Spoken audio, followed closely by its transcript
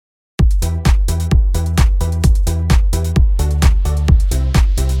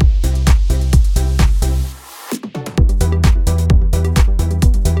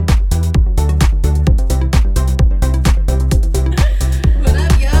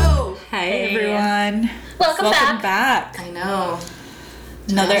everyone. Welcome back. I know.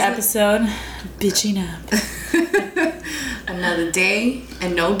 Another episode, bitching up. Another day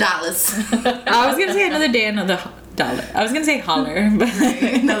and no dollars. I was gonna say another day, another dollar. I was gonna say holler, but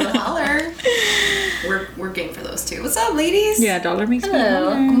another holler. We're game for those two. What's up, ladies? Yeah, dollar makes me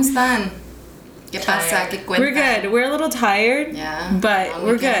Hello. holler. ¿Cómo están? ¿Qué pasa? ¿Qué cuenta? We're good. We're a little tired. Yeah. But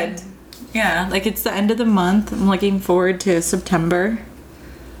we're good. Yeah, like it's the end of the month. I'm looking forward to September.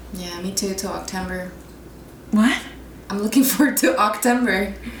 Yeah, me too. Till October. What? I'm looking forward to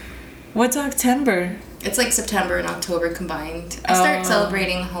October. What's October? It's like September and October combined. I start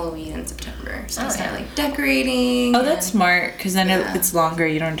celebrating Halloween in September. So I start like decorating. Oh, that's smart, because then it's longer.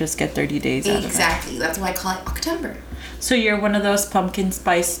 You don't just get 30 days out of it. Exactly. That's why I call it October. So you're one of those pumpkin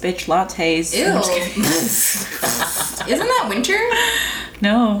spice bitch lattes. Ew. Isn't that winter?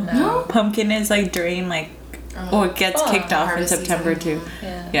 No. Pumpkin is like during like, it gets kicked off in September too.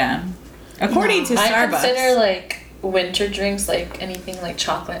 Yeah. According to Starbucks. I consider like winter drinks like anything like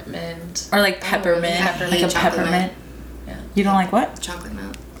chocolate mint. Or like peppermint. Like a peppermint. Yeah. You don't like what? Chocolate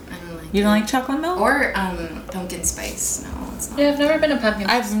milk. I don't like You don't like chocolate milk? Or pumpkin spice. No, it's not. Yeah, I've never been a pumpkin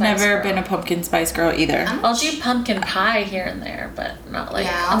spice I've never girl. been a pumpkin spice girl either. I'll do pumpkin pie here and there, but not like,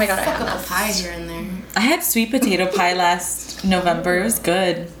 yeah, oh my god, I fuck have up that. a pie here and there. I had sweet potato pie last November. It was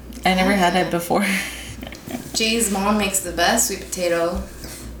good. I never had it before. Jay's mom makes the best sweet potato.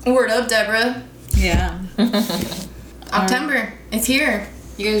 Word up, Deborah. Yeah. October. It's here.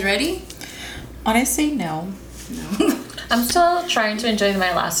 You guys ready? Honestly, no. No. I'm still trying to enjoy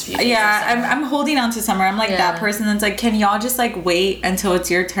my last few days. Yeah, I'm holding on to summer. I'm like that person that's like, can y'all just like wait until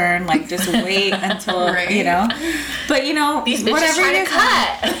it's your turn? Like just wait until you know. But you know, These bitches whatever trying it to is.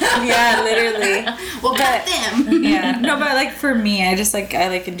 cut. Yeah, literally. Well, cut them. Yeah. No, but like for me, I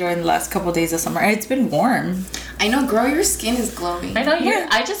like enjoying the last couple of days of summer. It's been warm. I know, girl, your skin is glowing. I know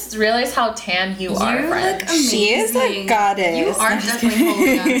I just realized how tan you are, friend. Look amazing. She is a goddess. You are definitely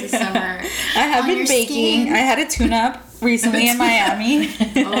holding on to summer. I have been baking. Skin. I had a tune-up recently in Miami.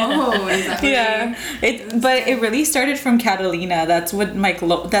 Oh, is that But it really started from Catalina. That's what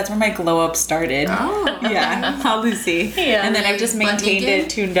that's where my glow up started. Oh. Yeah. How Lucy. Yeah. And then I've just maintained it,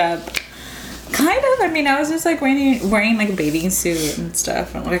 tuned up. Kind of. I mean, I was just like wearing like a bathing suit and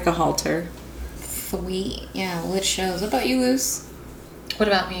stuff and like a halter. Sweet. Yeah, well, it shows. What about you, Luce? What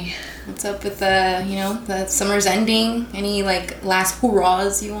about me? What's up with the summer's ending? Any like last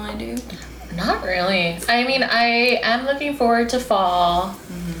hurrahs you want to do? Not really. I mean, I am looking forward to fall,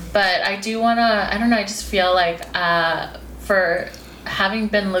 but I do want to, I don't know, I just feel like for having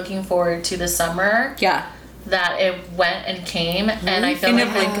been looking forward to the summer, that it went and came, and I feel in like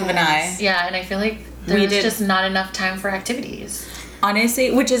a blink of an eye. Yeah, and I feel like there's just not enough time for activities. Honestly,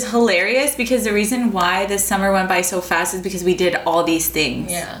 which is hilarious because the reason why this summer went by so fast is because we did all these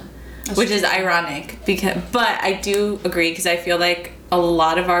things. Yeah. Which is ironic but I do agree because I feel like a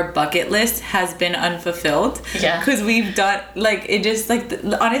lot of our bucket list has been unfulfilled. Yeah. Because we've done it just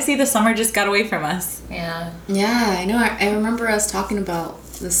honestly the summer just got away from us. Yeah. Yeah, I know. I remember us talking about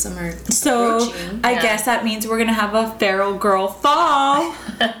this summer. So approaching. I guess that means we're gonna have a feral girl fall.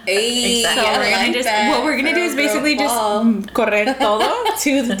 Hey, Exactly. So we're gonna what we're gonna do is basically just correr todo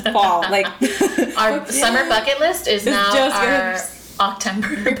to the fall. Like Our summer bucket list is now just our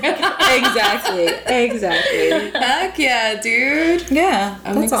October exactly. Heck yeah, dude. Yeah,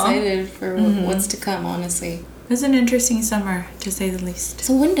 I'm that's all. excited for what's to come, honestly. It was an interesting summer, to say the least.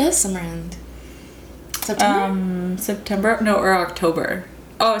 So when does summer end? September? September? No, or October.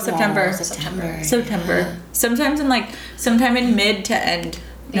 Oh, September. Oh, September. September. Sometime in mid to end.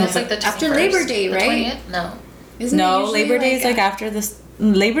 No, it's like the 21st, after Labor Day, the right? 20th? No. Isn't it No, usually Labor Day is like after this.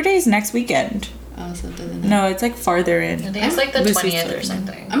 Labor Day is next weekend. Oh, so it doesn't. No, it's like farther in. I think it's like the Lucy's 20th or certain.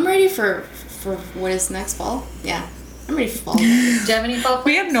 something. I'm ready for what is next fall. Yeah, I'm ready for fall. Do you have any fall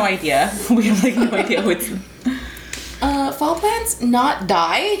We have no idea. We have like no idea what's. Fall plans? Not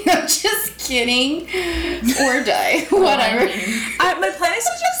die. I'm just kidding. Or die. Whatever. My plan is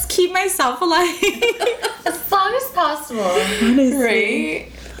to just keep myself alive. As long as possible. Right?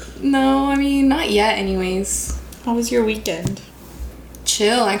 No, I mean, not yet anyways. How was your weekend?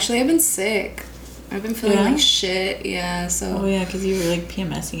 Chill. Actually, I've been sick. I've been feeling like shit. Yeah, so. Oh yeah, because you were like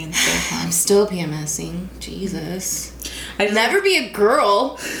PMSing and stuff. Huh? I'm still PMSing. Jesus. I'd Never be a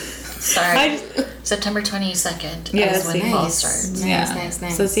girl. Sorry. September 22nd is when fall starts.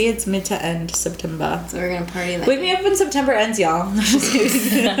 Nice. So see, it's mid to end September. So we're gonna party that. Wake me up when September ends, y'all.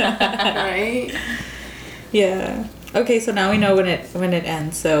 Right? Yeah. Okay, so now we know when it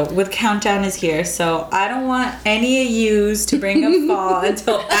ends. So with countdown is here. So I don't want any of yous to bring up fall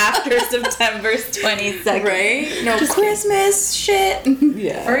until after September 22nd. Right? No Christmas shit.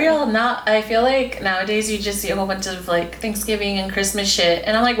 Yeah. For real, I feel like nowadays you just see a whole bunch of like Thanksgiving and Christmas shit,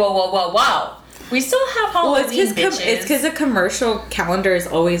 and I'm like, whoa. We still have Halloween, bitches. It's because the commercial calendar is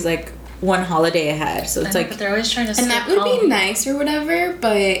always like one holiday ahead. So it's like... But they're always trying to... And that would be nice or whatever,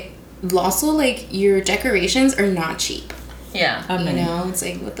 but also, like, your decorations are not cheap. Yeah. You know? It's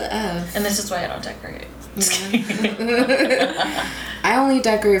like, what the F? And this is why I don't decorate. I only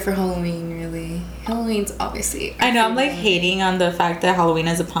decorate for Halloween, really. Halloween's obviously... I know, I'm like hating on the fact that Halloween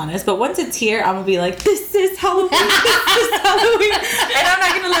is upon us, but once it's here, I'm gonna be like, this is Halloween, this is Halloween. And I'm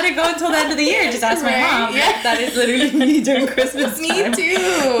not gonna let it go until the end of the year. Just ask my mom. Yeah. That is literally me during Christmas time. Me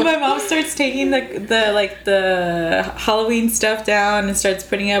too. My mom starts taking the Halloween stuff down and starts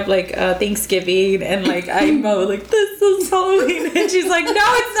putting up like Thanksgiving, and like I mow like, this is Halloween, and she's like, no,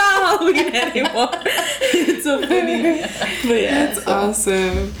 it's not Halloween anymore. It's so funny. But yeah, that's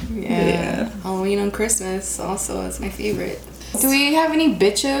awesome. Yeah. Halloween on Christmas also is my favorite. Do we have any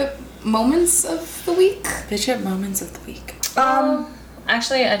bitch up moments of the week? Bitch up moments of the week.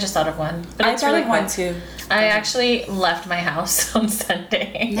 Actually, I just thought of one. But I it's thought really of one quick. too. I actually left my house on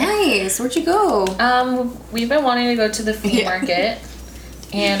Sunday. Nice. Where'd you go? We've been wanting to go to the flea market,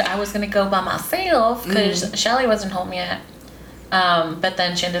 and I was gonna go by myself because Shelly wasn't home yet. But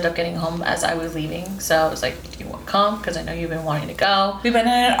then she ended up getting home as I was leaving, so I was like, "Do you want to come? Because I know you've been wanting to go." We went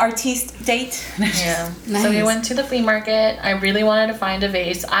on an artiste date. Yeah. Nice. So we went to the flea market. I really wanted to find a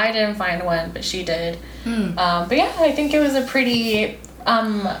vase. I didn't find one, but she did. But yeah, I think it was a pretty.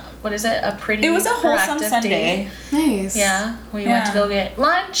 What is it? It was a wholesome productive Sunday. day. Nice. Yeah, we went to go get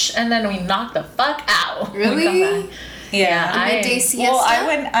lunch, and then we knocked the fuck out. Really? Yeah. Midday siesta? Well, I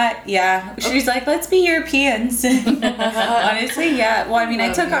went. Yeah. She's like, let's be Europeans. Honestly, yeah. Well, I mean,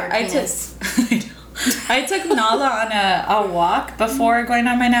 I took Nala on a walk before going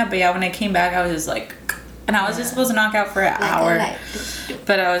on my nap. But yeah, when I came back, I was just like, and I was just supposed to knock out for an hour.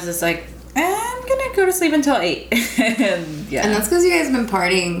 But I was just like, I'm gonna go to sleep until 8. And yeah. And that's because you guys have been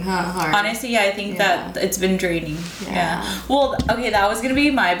partying, hard. Honestly, yeah, I think that it's been draining. Yeah. Well, okay, that was gonna be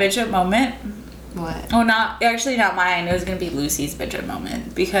my bitch up moment. What? Oh, not mine. It was gonna be Lucy's bitch up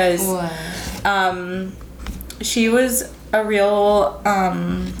moment because she was a real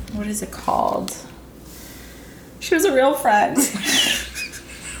what is it called? She was a real friend.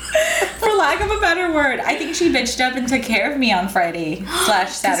 For lack of a better word, I think she bitched up and took care of me on Friday /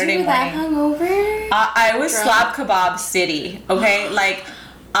 Saturday morning. That hungover? I was slap kebab city. Okay, like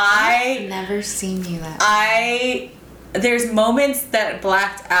I've never seen you that. There's moments that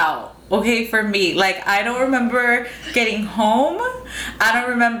blacked out. Okay, for me, like I don't remember getting home. I don't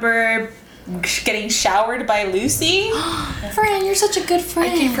remember getting showered by Lucy. Friend, you're such a good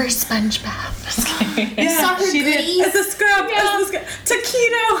friend. I gave her a sponge bath. Yeah, saw her she goodies. did. As a scrub.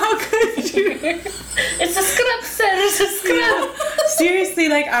 Taquito, how could you? It's a scrub, sir. It's a scrub. Seriously,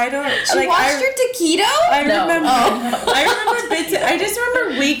 like I don't. She like, watched your taquito? I No. remember. I remember bits. I just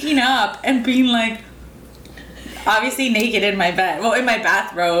remember waking up and being like, obviously naked in my bed, well, in my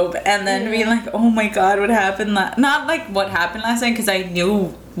bathrobe, and then being like, oh my god, what happened? Not like what happened last night, because I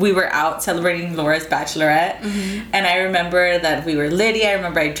knew we were out celebrating Laura's bachelorette, and I remember that we were litty. I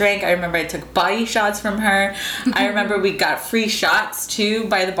remember I drank. I remember I took body shots from her. I remember we got free shots too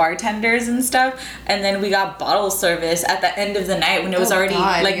by the bartenders and stuff, and then we got bottle service at the end of the night when it was already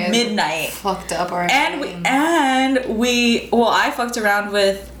like midnight. Fucked up already. We all fucked around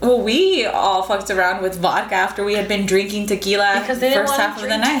with vodka after we had been drinking tequila Because they first half of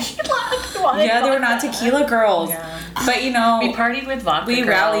the night. Yeah, they were not tequila girls. Yeah. But you know, We partied with vodka. we girls.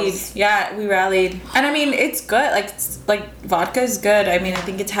 rallied. Yeah, we rallied. And I mean, it's good. Like vodka is good. I mean, I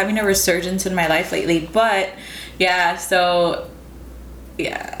think it's having a resurgence in my life lately. But yeah, so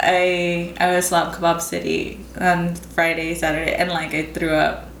yeah, I was Slap Kebab City on Friday, Saturday, and like I threw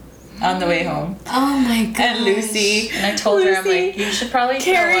up on the way home. Oh my god. And Lucy. And I told her, I'm like, you should probably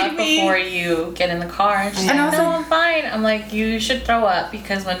throw up before you get in the car. And she's like, no, I'm fine. I'm like, you should throw up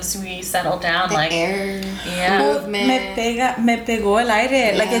because once we settle down, the like, air, yeah. movement. Me pegó el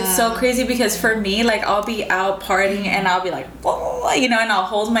aire. Yeah. Like, it's so crazy because for me, like, I'll be out partying and I'll be like, oh, you know, and I'll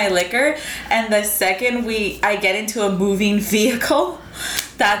hold my liquor. And the second I get into a moving vehicle,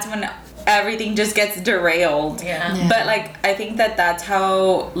 that's when everything just gets derailed. Yeah. But like I think that's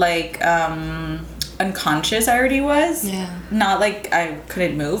how like unconscious I already was. Yeah. Not like I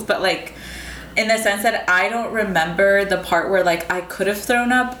couldn't move, but like in the sense that I don't remember the part where like I could have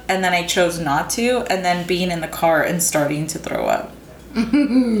thrown up and then I chose not to, and then being in the car and starting to throw up.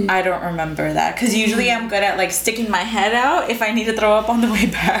 I don't remember that. Because usually I'm good at, like, sticking my head out if I need to throw up on the way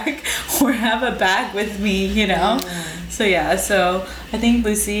back or have a bag with me, you know? So, yeah. So, I think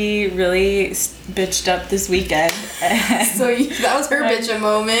Lucy really bitched up this weekend. So that was her bitch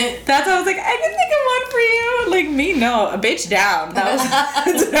moment. That's why I was like, I can think of one for you. Like, me, no. A bitch down. That was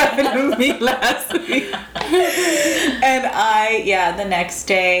what happened to me last week. And the next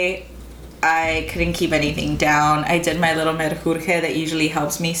day, I couldn't keep anything down. I did my little merjurje that usually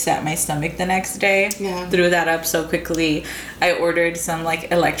helps me set my stomach the next day. Yeah. Threw that up so quickly. I ordered some, like,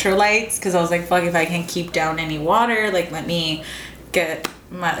 electrolytes because I was like, fuck, if I can't keep down any water, like, let me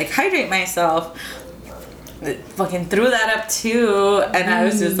hydrate myself. Fucking threw that up too, and I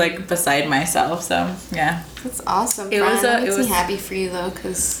was just, like, beside myself. So, yeah. That's awesome. It was makes me happy for you, though,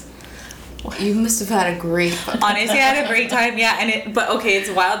 because... You must have had a great Honestly, I had a great time, yeah. But okay, it's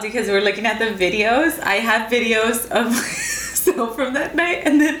wild because we're looking at the videos. I have videos of myself from that night,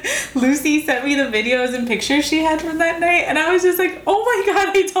 and then Lucy sent me the videos and pictures she had from that night, and I was just like, oh my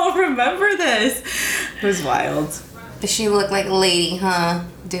god, I don't remember this. It was wild. Does she look like a lady, huh?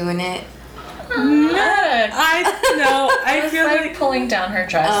 Doing it? No, I feel like pulling down her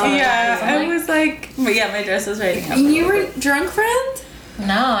dress. I was like, but yeah, my dress was riding up. You were drunk, friend?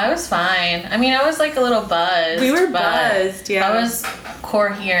 No, I was fine. I mean, I was like a little buzzed. We were buzzed, yeah. I was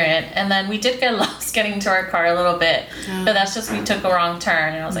coherent, and then we did get lost getting to our car a little bit, but that's just we took a wrong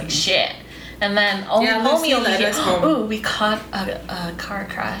turn, and I was like, shit. And then homie over here, we caught a car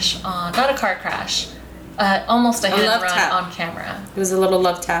crash not a car crash, almost a hit and run on camera. It was a little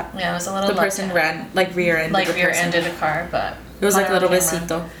love tap. Yeah, it was a little. The person ran rear-ended the car, but it was like a little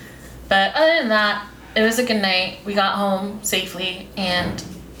besito. But other than that, it was a good night. We got home safely, and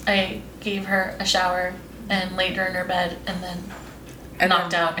I gave her a shower and laid her in her bed, and then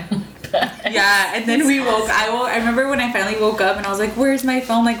knocked out in my bed. Yeah, and then we woke. I remember when I finally woke up, and I was like, "Where's my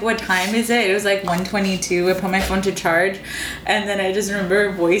phone? Like, what time is it?" It was like 1:22. I put my phone to charge, and then I just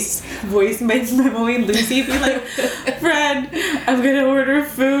remember voice my mommy Lucy be like, "Friend, I'm gonna order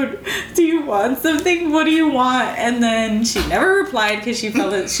food. Do you want something? What do you want?" And then she never replied because she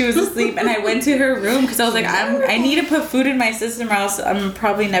was asleep. And I went to her room because I was like, I need to put food in my system, or else I'm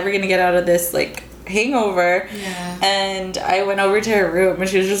probably never gonna get out of this like hangover. Yeah. And I went over to her room and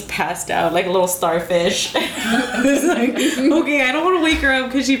she was just passed out like a little starfish. I was like, okay, I don't want to wake her up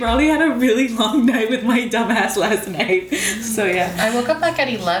because she probably had a really long night with my dumbass last night. So yeah, I woke up like at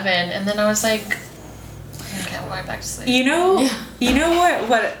 11, and then I was like, okay, I'm going back to sleep. you know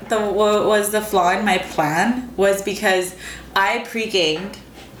what was the flaw in my plan was because I pre-gamed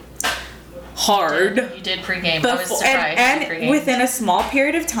hard. You did pregame. I was surprised. And within a small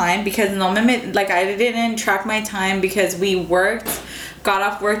period of time, because like I didn't track my time because we got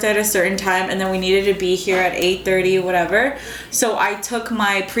off work at a certain time, and then we needed to be here at 8:30, whatever. So I took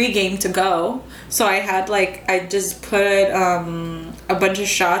my pregame to go. So I had I just put a bunch of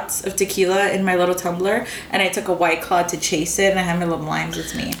shots of tequila in my little tumbler, and I took a White Claw to chase it, and I had my little limes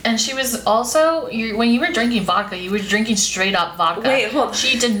with me. And she was also, when you were drinking vodka, you were drinking straight up vodka. Wait, hold on.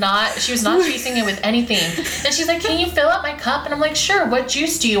 She was not chasing it with anything. And she's like, can you fill up my cup? And I'm like, sure, what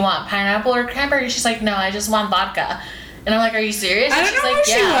juice do you want? Pineapple or cranberry? She's like, no, I just want vodka. And I'm like, are you serious? I don't know who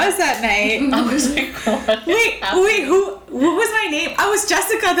she was that night. I was like, what? Wait, what was my name? I was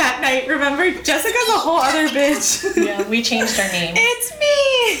Jessica that night, remember? Jessica's a whole other bitch. Yeah, we changed our name. It's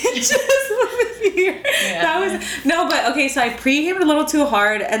me! Just over here. Yeah. But okay, so I pre-gamed a little too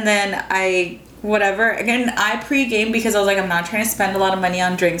hard, and then again, I pre-gamed because I was like, I'm not trying to spend a lot of money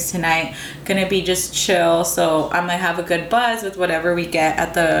on drinks tonight. Gonna be just chill, so I'm gonna have a good buzz with whatever we get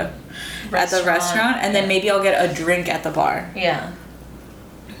at the restaurant, and then maybe I'll get a drink at the bar. Yeah.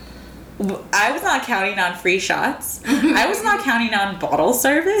 I was not counting on free shots. I was not counting on bottle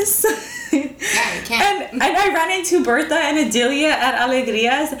service. Yeah, you can't. And I ran into Bertha and Adelia at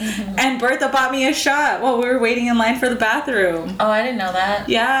Alegrias, and Bertha bought me a shot while we were waiting in line for the bathroom. Oh, I didn't know that.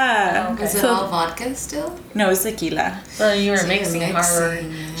 Yeah. Oh, okay. Is it all vodka still? No, it's tequila. So you were So mixing you're hard.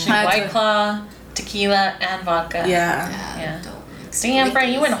 mixing, She White Claw, tequila, and vodka. Yeah. Don't mix Damn, liquids.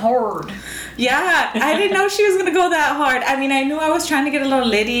 Frank, you went hard. Yeah, I didn't know she was gonna go that hard. I mean, I knew I was trying to get a little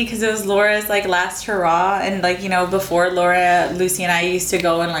litty because it was Laura's last hurrah, and before Laura, Lucy and I used to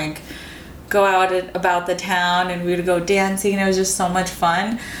go and go out about the town, and we would go dancing, and it was just so much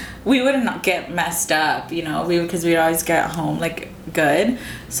fun. We wouldn't get messed up, because we'd always get home good.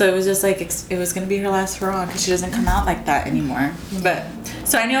 So it was just it was gonna be her last hurrah because she doesn't come out like that anymore. But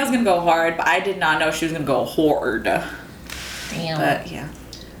so I knew I was gonna go hard, but I did not know she was gonna go hard. Damn. But yeah.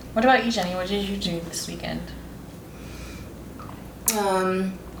 What about you, Jenny? What did you do this weekend?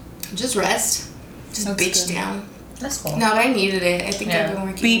 Just rest. Just That's bitch good. down. That's cool. No, but I needed it. I think I've been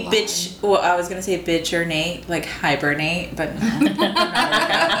working Be a lot. bitch. Well, I was gonna say bitch or Nate, like hibernate, but no.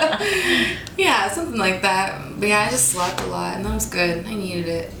 Yeah, something like that. But yeah, I just slept a lot, and that was good. I needed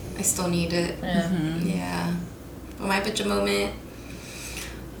it. I still need it. Yeah. Yeah. But my bitch moment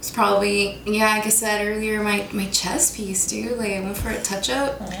was probably, like I said earlier, my chest piece, dude. Like, I went for a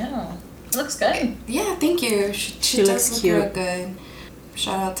touch-up. Yeah. Looks good. Yeah, thank you. She looks does look cute. real good.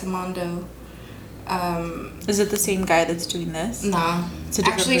 Shout out to Mondo. Is it the same guy that's doing this? No. It's a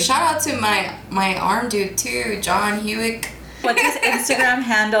different Actually, person. shout out to my arm dude, too, John Hewick. What's his Instagram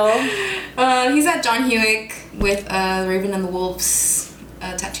handle? He's at John Hewick with Raven and the Wolves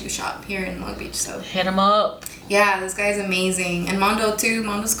tattoo shop here in Long Beach. So Hit him up. yeah, this guy's amazing, and Mondo too.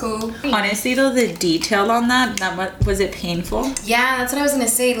 Mondo's cool. Honestly, though, the detail on that was it painful? Yeah, that's what I was gonna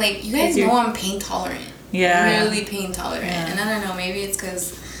say. Like, you guys Is your- know I'm pain tolerant. Yeah. Really pain tolerant, Yeah. and I don't know. Maybe it's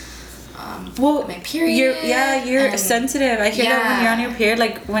because Well, my period. you're and- sensitive. I hear that when you're on Yeah. your period,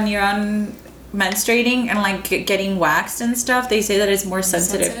 like when you're on menstruating and like getting waxed and stuff, they say that it's more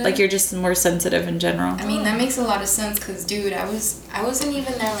sensitive. Sensitive? Like you're just more sensitive in general. I mean, that makes a lot of sense because, dude, I wasn't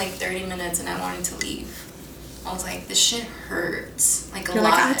even there like 30 minutes, and I wanted to leave. I was like, this shit hurts like a You're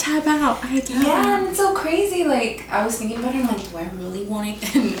lot. like, I tap out. I tap Yeah, out. and it's so crazy. Like, I was thinking about it, I'm like, do I really want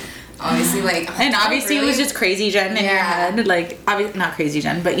it? And obviously, like, And do I obviously, it was really- just crazy Jen in your Yeah. head. Like, not crazy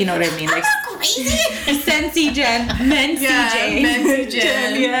Jen, but you know what I mean. Like, I'm not crazy. Sensi Jen, Mensi Yeah, Jen. Mensi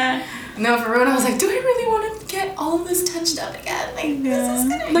Jen. Yeah. No, for real, I was like, do I really want to get all of this touched up again? Like, this is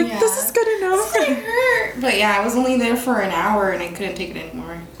gonna Like, this is good enough. This is gonna hurt. But yeah, I was only there for an hour, and I couldn't take it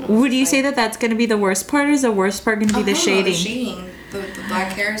anymore. Would you say that that's going to be the worst part, or is the worst part going to be the shading? The shading. The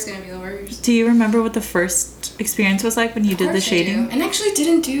black hair is gonna be the worst. Do you remember what the first experience was like when you did the Of course I do. shading? And actually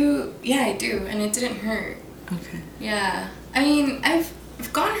didn't do. Yeah, I do, and it didn't hurt. Okay. Yeah, I mean, I've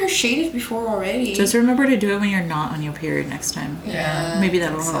gotten her shaded before already. Just remember to do it when you're not on your period next time. Yeah. Maybe I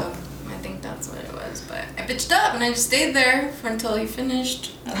that'll think help. so. I think that's what it was, but I bitched up and I just stayed there until he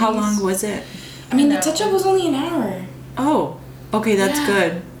finished. at How least. long was it? I mean, the No. touch up was only an hour. Oh, okay, that's Yeah.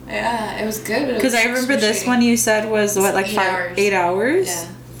 good. Yeah, it was good. Because I remember this one you said was what, like 8 hours? Yeah.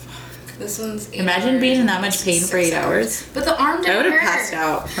 This one's 8 Imagine hours being in and that this much is pain 6 for 8 hours. hours. But the arm I didn't would have hurt. passed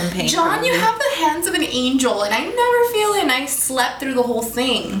out from pain. John, you probably. have the hands of an angel, and I never feel it, and I slept through the whole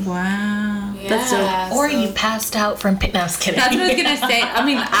thing. Wow. That's so. Yeah, Or so- you passed out from pain. No, I was kidding. That's what I was gonna say. I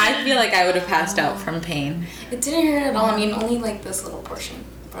mean, I feel like I would have passed out from pain. It didn't hurt at all. I mean, only like this little portion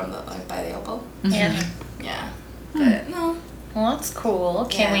from the like by the elbow. Yeah. Yeah. But no. Well, that's cool.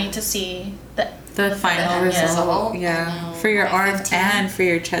 Can't Yeah. wait to see the The final Yeah. result, I yeah, know. for your My arm 15. and for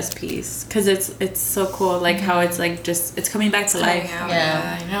your chest piece, because it's so cool, like how it's like just it's coming back to life. Coming out,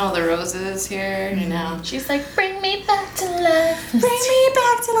 Yeah. I know the roses here. You know. She's like, bring me back to life. Bring me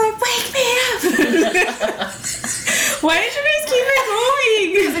back to life, wake me up. Why did you guys keep it going?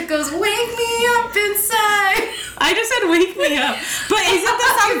 Because it goes, wake me up inside. I just said wake me up, but isn't the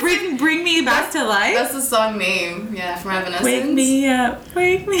song bring me back to life? That's the song name. Yeah, from Evanescence. Wake me up,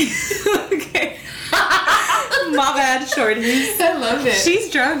 wake me. Okay. My bad, shorties. I love it. She's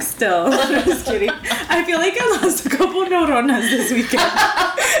drunk still. I'm just kidding. I feel like I lost a couple neuronas this weekend.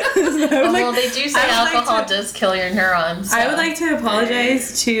 So Well, they do say I would like alcohol to- does kill your neurons. I would like to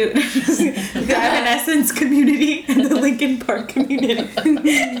apologize to the Evanescence community and the Linkin Park community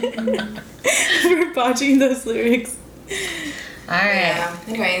for botching those lyrics. All right. Yeah.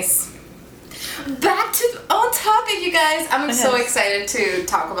 Anyways, back to on topic, you guys. I'm so Yes. excited to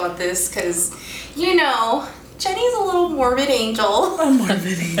talk about this because, you know, Jenny's a little morbid angel. A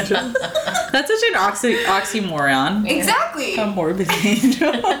morbid angel. That's such an oxymoron. Exactly. A morbid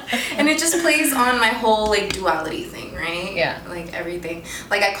angel. And it just plays on my whole like duality thing, right? Yeah. Like everything.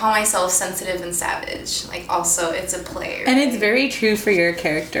 Like I call myself sensitive and savage. Like also it's a play. And it's very true for your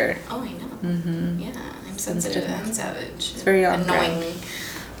character. Oh, I know. Mm-hmm. Yeah, I'm sensitive and savage. It's very on annoying. brand.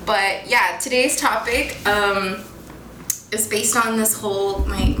 But yeah, today's topic is based on this whole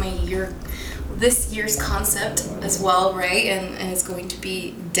this year's concept as well, right? And it's going to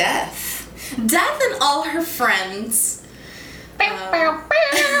be death. Death and all her friends.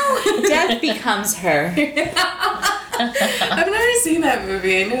 Death becomes her. I've never seen that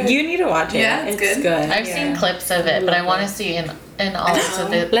movie. I know. You need to watch it. Yeah, it's good. I've seen clips of it, but I want to see in all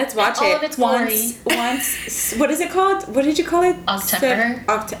of it. Let's watch all it of its once. What is it called? What did you call it? October.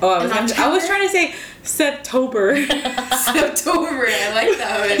 I was trying to say September. September. I like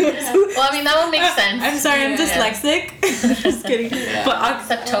that one. Well, I mean, that would make sense. I'm sorry, I'm Yeah. dyslexic. Just kidding. But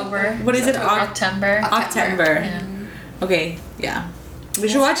September. what is it? October. October. Yeah. Okay, yeah. We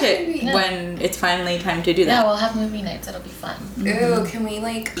should watch it Yeah. when it's finally time to do Yeah, that. we'll have movie nights. It'll be fun. Ooh, can we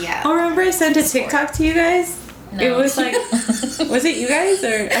like? Yeah. Oh, remember I sent a TikTok to you guys? No. It was like, was it you guys or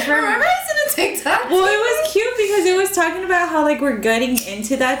I Remember I sent a TikTok? Well, it was cute because it was talking about how like we're getting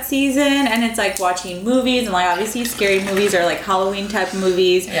into that season, and it's like watching movies and like obviously scary movies or like Halloween type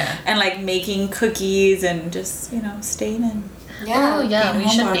movies, and like making cookies and just staying in. Yeah. Oh yeah, we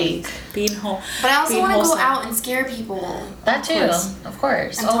should bake. Being home. But I also want to go wholesome. out and scare people. That too, of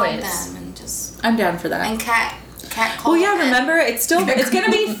course, And always. talk them and just I'm down for that. and cat call. Well, yeah. Remember, it's gonna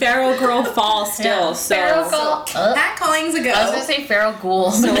be Feral Girl Fall still. Yeah. So Feral Girl. Cat calling's a go. I was gonna say feral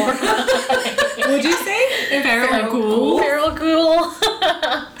ghoul. Would you say Feral Ghoul? Feral ghoul.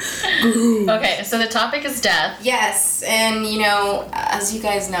 Okay, so the topic is death. Yes, and as you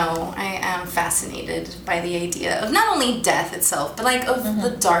guys know, I am fascinated by the idea of not only death itself, but like of the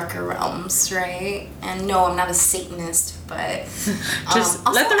darker realms, right? And no, I'm not a Satanist, but Just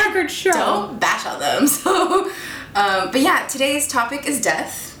also, let the record show. Don't bash on them. So, but yeah, today's topic is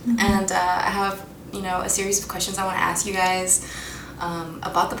death, and I have a series of questions I want to ask you guys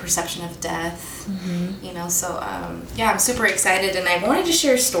about the perception of death. So I'm super excited, and I wanted to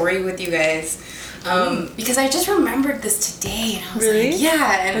share a story with you guys because I just remembered this today, and I was Really? like,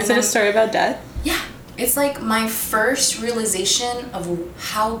 yeah. And Is it a story about death? Yeah, it's like my first realization of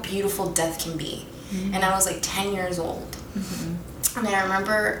how beautiful death can be, and I was like 10 years old, and I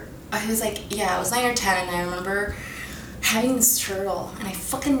remember I was 9 or 10, and I remember having this turtle, and I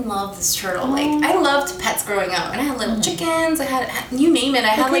fucking love this turtle. Like, I loved pets growing up, and I had little chickens, I had, you name it, I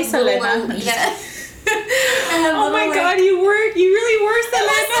had like Selena. little, yeah. I had Oh little, my like, God, you really were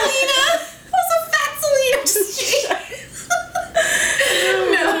Selena. Selena! I was a fat Selena! Just kidding.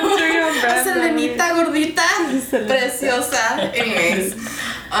 No. Selenita, gordita, preciosa. Anyways,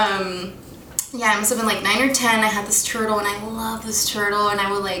 I must have been like 9 or 10. I had this turtle, and I love this turtle, and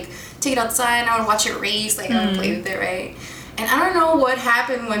I would like take it outside, and I would watch it race, like I would play with it, right? And I don't know what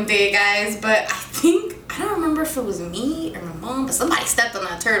happened one day, guys, but I don't remember if it was me or my mom, but somebody stepped on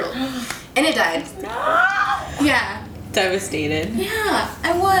that turtle, and it died. Yeah. Devastated. Yeah,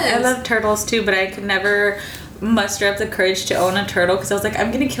 I was. I love turtles too, but I could never muster up the courage to own a turtle because I was like, I'm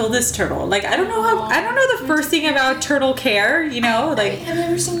gonna kill this turtle. Like, I don't know the first thing about turtle care, like. Have you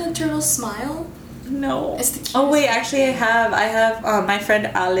ever seen a turtle smile? No. It's the cutest Oh wait, thing. actually I have my friend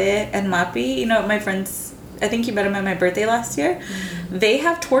Ale and Mapi, my friends, I think you met them at my birthday last year. They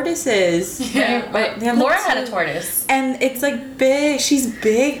have tortoises. Yeah. But they have Laura like had a two- tortoise. And it's like big. She's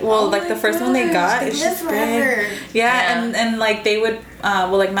big. Well, Oh like my the first one they gosh, got they is live just forever. big. Yeah, Yeah. and like they would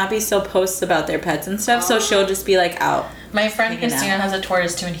like Mappy still posts about their pets and stuff, so she'll just be like out. My friend Hanging Christina out. has a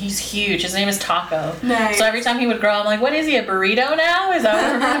tortoise too, and he's huge. His name is Taco. Nice. So every time he would grow, I'm like, what is he, a burrito now? Is that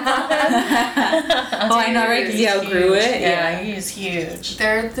what we're going to call him? Oh, I know, right? Because he outgrew it. Yeah, he's huge.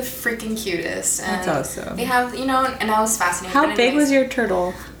 They're the freaking cutest. And That's awesome. They have, and I was fascinated. How but big anyways, was your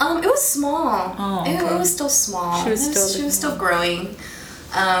turtle? It was small. Oh, It okay. was still small. She was She was still growing.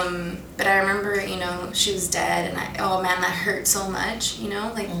 But I remember, she was dead, and oh man, that hurt so much.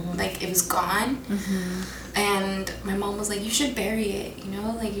 Like it was gone. And my mom was like, you should bury it,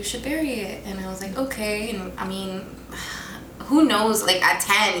 you should bury it. And I was like, okay. And I mean, who knows, like at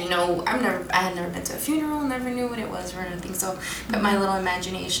 10, I had never been to a funeral, never knew what it was or anything. So put my little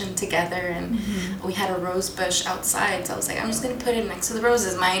imagination together, and we had a rose bush outside. So I was like, I'm just going to put it next to the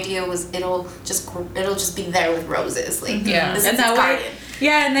roses. My idea was it'll just be there with roses. Like, Yeah. this And is that its way, garden.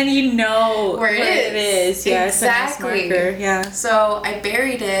 yeah, and then you know Where it is. Yeah, it's a nice Exactly. marker. Yeah. So I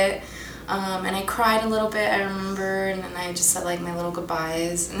buried it, and I cried a little bit, I remember, and then I just said like my little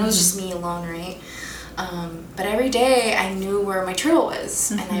goodbyes, and it was just me alone, right? But every day I knew where my turtle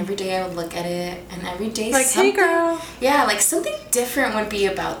was, and every day I would look at it, and every day Like, hey girl. yeah, like something different would be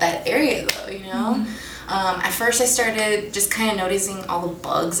about that area though, At first I started just kind of noticing all the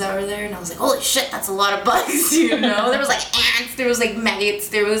bugs that were there, and I was like, holy shit, that's a lot of bugs, There was like ants, there was like maggots,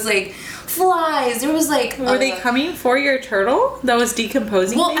 there was like flies, there was like... Were they coming for your turtle that was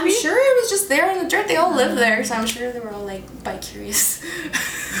decomposing? Well, maybe? I'm sure it was just there in the dirt. They all live there, so I'm sure they were all like bi-curious.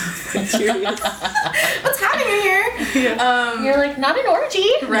 Curious. What's happening here? You're like, not an orgy.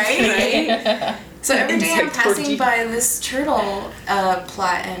 Right? So every day I'm Insect passing orgy. by this turtle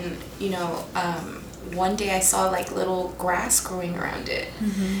plot, and one day I saw like little grass growing around it,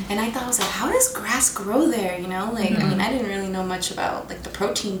 and I thought, I was like, how does grass grow there? Like, I mean, I didn't really know much about like the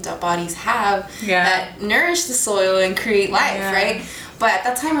protein that bodies have that nourish the soil and create life, right? But at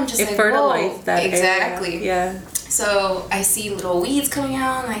that time, I'm just It like, fertilized whoa, that exactly. area. Yeah. So I see little weeds coming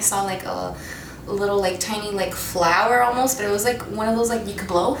out, and I saw like a little like tiny like flower almost, but it was like one of those like you could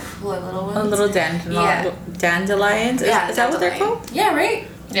blow, like little ones. A little dandelions. Yeah, Is that what they're dandelion. called? Yeah, right.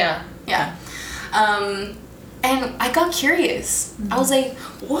 Yeah. Yeah. And I got curious. I was like,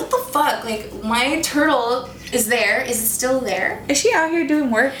 what the fuck? Like, my turtle is there. Is it still there? Is she out here doing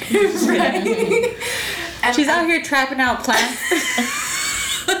work? And She's out here trapping out plants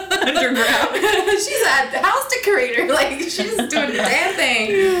underground. She's a house decorator. Like, she's doing the damn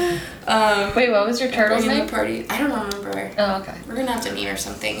thing. Wait, what was your turtle's name? Party. I don't remember. Oh, okay. We're gonna have to name her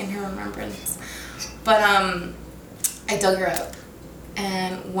something in her remembrance. But I dug her up.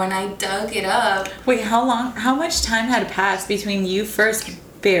 And when I dug it up... Wait, how much time had passed between you first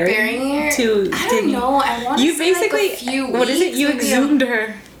burying her? to... I don't know. I want to You say basically... like a few weeks. What is it? You exhumed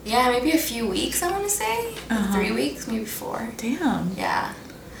her. Yeah, maybe a few weeks, I want to say. Like 3 weeks, maybe 4. Damn. Yeah.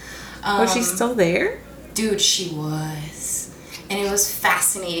 Was she still there? Dude, she was. And it was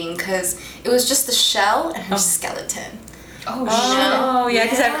fascinating because it was just the shell and her skeleton. Oh, yeah,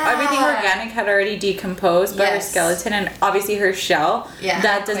 because everything organic had already decomposed, but her Yes. skeleton and obviously her shell,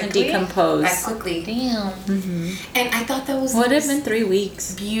 that doesn't quickly. decompose. That quickly. Damn. And I thought that was Would the have been 3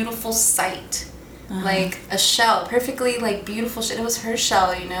 weeks. beautiful sight. Like a shell, perfectly like beautiful shell. It was her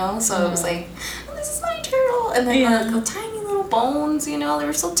shell, you know? So it was like, oh, this is my turtle. And then the tiny little bones, you know, they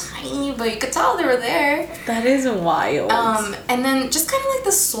were so tiny, but you could tell they were there. That is wild. And then just kind of like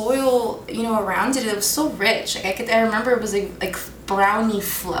the soil, you know, around it, it was so rich. Like I remember it was like brownie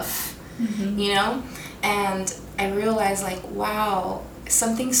fluff, you know? And I realized like, wow,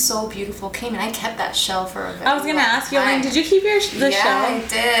 something so beautiful came, and I kept that shell for a very I was gonna ask you, Elaine, did you keep the yeah, shell? I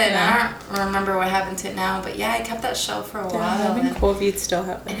did. I don't remember what happened to it now, but yeah, I kept that shell for a while. That would have been cool if you'd still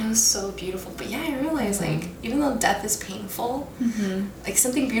have And it. it was so beautiful. But yeah, I realized like even though death is painful, like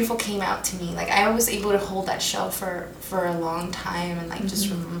something beautiful came out to me. Like I was able to hold that shell for a long time and like just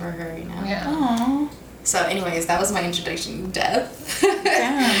remember her, you know. Yeah. Aww. So, anyways, that was my introduction to death.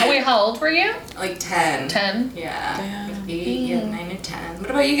 Damn. Oh, wait, how old were you? Like 10. 10? Yeah. Damn. Like 8, yeah, 9 or 10. What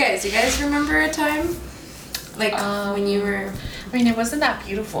about you guys? Do you guys remember a time? Like when you were... I mean, it wasn't that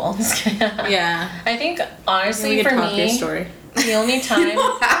beautiful. Yeah. I think, honestly, We for could talk your me, story. the only You time...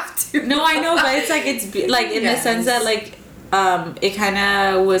 don't have to. No, I know, but it's like like in the Yes. sense that like it kind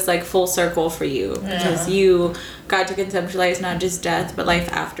of was like full circle for you because you got to conceptualize not just death but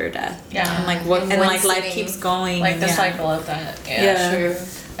life after death. Yeah. And like what and like life Sitting. keeps going. Like and the yeah. cycle of that. Yeah. True.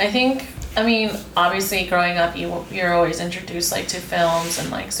 I think, I mean, obviously growing up, you're always introduced like to films and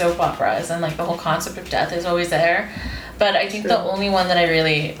like soap operas, and like the whole concept of death is always there. But I think the only one that I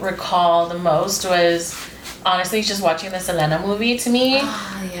really recall the most was honestly just watching the Selena movie to me.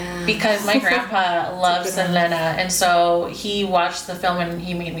 Oh, yeah. Because my grandpa loves Selena, and so he watched the film and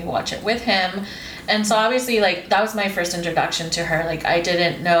he made me watch it with him. And so obviously, like, that was my first introduction to her. Like, I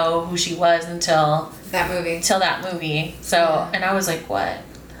didn't know who she was until That movie. that movie. So, and I was like, what,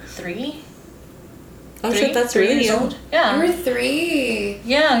 3? Oh shit, that's really years old. Yeah. You were 3.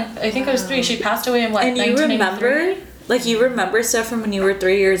 Yeah, I think I was 3. She passed away in what, And you 1993? remember? Like you remember stuff from when you were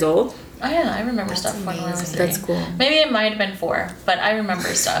 3 years old? Oh yeah, I remember stuff when I was 3. That's cool. Maybe it might have been 4, but I remember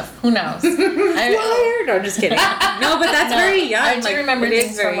stuff. Who knows? No, just kidding. No, but that's very young. I do like, remember it is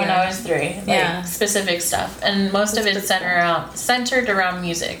things very from when young. I was 3. Like, Yeah. specific stuff, and most of it's centered around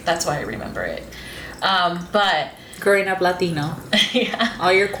music. That's why I remember it. But Growing up Latino, yeah,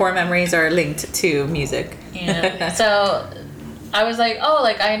 all your core memories are linked to music. yeah. So I was like, oh,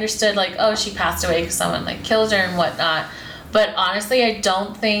 like I understood, like, oh, she passed away because someone like killed her and whatnot. But honestly, I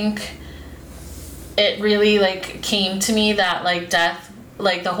don't think it really like came to me that like death,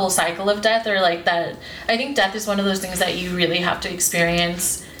 like the whole cycle of death, or like that. I think death is one of those things that you really have to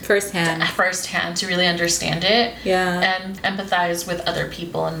experience firsthand to really understand it. Yeah. And empathize with other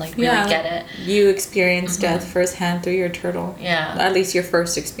people and like really get it. You experienced death firsthand through your turtle. Yeah. At least your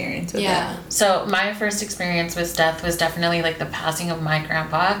first experience with it. So my first experience with death was definitely like the passing of my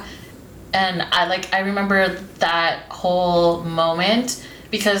grandpa. And I remember that whole moment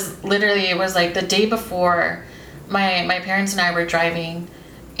because literally it was like the day before my parents and I were driving,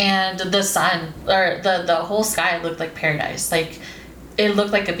 and the sun or the whole sky looked like paradise. Like it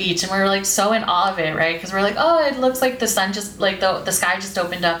looked like a beach, and we were like so in awe of it, right? Because we're like, oh, it looks like the sun just like the sky just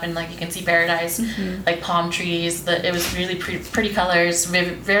opened up and like you can see paradise, like palm trees. It was really pretty colors,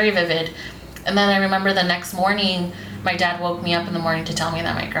 very vivid. And then I remember the next morning, my dad woke me up in the morning to tell me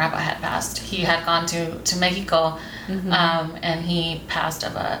that my grandpa had passed. He had gone to Mexico, and he passed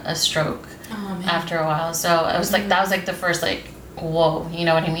of a stroke after a while. So I was like, that was like the first like, whoa, you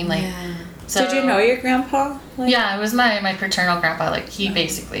know what I mean? Like, so, did you know your grandpa? Yeah, it was my paternal grandpa. Like he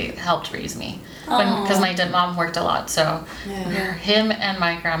basically helped raise me because my mom worked a lot. So him and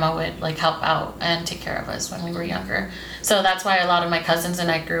my grandma would like help out and take care of us when we were younger. So that's why a lot of my cousins and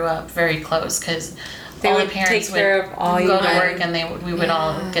I grew up very close because all would the parents take care would of all you go to guys. work, and we would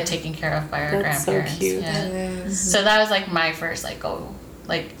all get taken care of by our That's so grandparents. cute. Yeah. It is. So that was like my first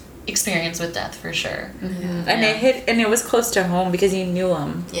experience with death for sure. And Yeah. it was close to home because you knew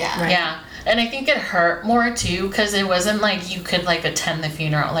them. Yeah. Right. Yeah. And I think it hurt more too because it wasn't like you could like attend the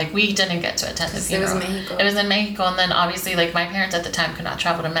funeral. Like we didn't get to attend the It was funeral. Mexico. It was in Mexico, and then obviously like my parents at the time could not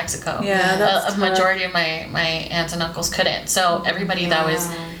travel to Mexico. Yeah, that's A majority of my aunts and uncles couldn't. So everybody that was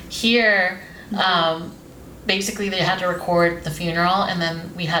here, basically they had to record the funeral, and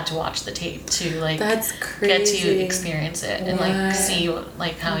then we had to watch the tape to like That's get to crazy. experience it and Wow. like see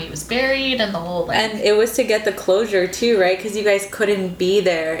like how he was buried and the whole like. And it was to get the closure too, right? Because you guys couldn't be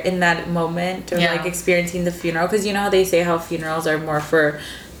there in that moment of Yeah. like experiencing the funeral. Because you know how they say how funerals are more for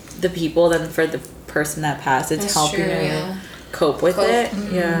the people than for the person that passed. It's That's helping true, you yeah. cope with Cope. it.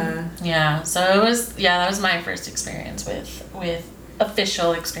 Mhm. Yeah. Yeah, so it was that was my first experience with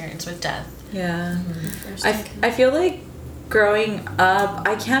official experience with death. Yeah. First I feel like growing up,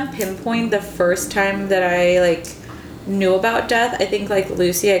 I can't pinpoint the first time that I like knew about death. I think like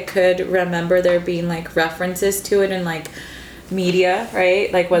Lucy, I could remember there being like references to it in like media, right?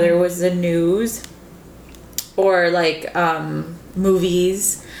 Like whether it was the news or like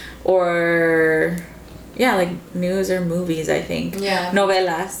movies or yeah, like news or movies, I think. Yeah.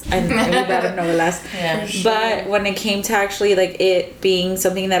 Novelas. I'm really bad at novelas. Yeah. But when it came to actually like it being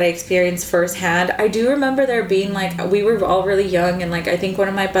something that I experienced firsthand, I do remember there being like we were all really young, and like I think one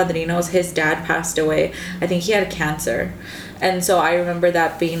of my padrinos, his dad passed away. I think he had cancer. And so I remember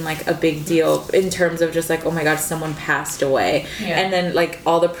that being like a big deal in terms of just like, oh my God, someone passed away. Yeah. And then like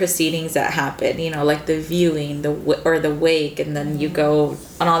all the proceedings that happen, you know, like the viewing, or the wake, and then you go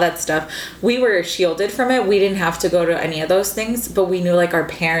on all that stuff. We were shielded from it. We didn't have to go to any of those things, but we knew like our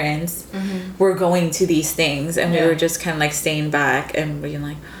parents were going to these things, and we Yeah. were just kind of like staying back and being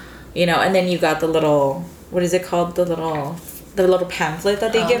like, you know, and then you got the little, what is it called? The little pamphlet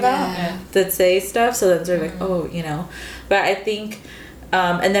that they give out yeah. that say stuff. So then they're like, oh, you know. But I think,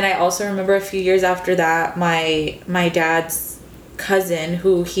 and then I also remember a few years after that, my dad's cousin,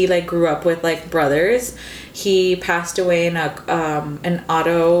 who he like grew up with like brothers, he passed away in an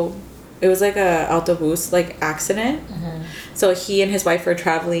auto. It was like a autobus like accident. So he and his wife were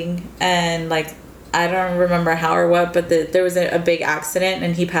traveling, and like I don't remember how or what, but there was a big accident,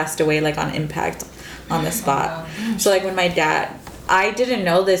 and he passed away like on impact on the spot. So like when my dad, I didn't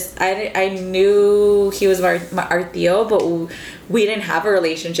know this. I knew he was our tío, but we didn't have a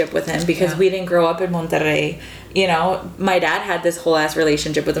relationship with him because we didn't grow up in Monterrey. You know, my dad had this whole ass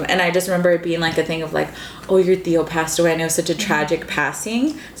relationship with him, and I just remember it being like a thing of like, oh, your tío passed away, and it was such a tragic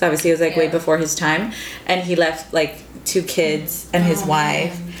passing. So obviously it was like way before his time, and he left like 2 kids and his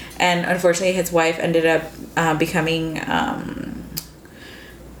wife, and unfortunately his wife ended up becoming.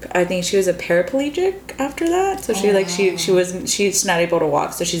 I think she was a paraplegic after that. So she's not able to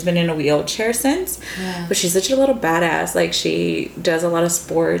walk. So she's been in a wheelchair since. Yeah. But she's such a little badass. Like she does a lot of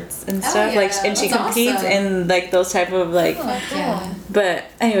sports and stuff. yeah. Like and she That's competes awesome. in like those type of like. Yeah. But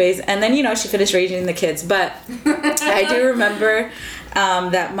anyways, and then you know she finished raising the kids. But I do remember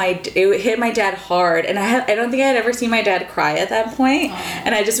that it hit my dad hard, and I don't think I had ever seen my dad cry at that point.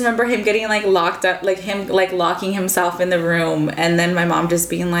 And I just remember him getting like locked up, like him like locking himself in the room, and then my mom just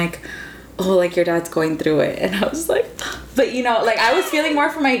being like, oh, like your dad's going through it. And I was like, but you know, like I was feeling more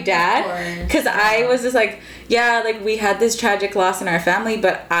for my dad, because I was just like, yeah, like we had this tragic loss in our family,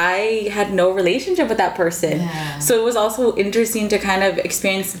 but I had no relationship with that person. Yeah. So it was also interesting to kind of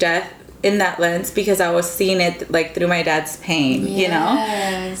experience death in that lens, because I was seeing it like through my dad's pain, you know?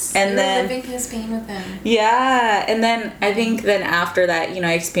 Yes. And You were then- living his pain with him. Yeah. And then I think then after that, you know,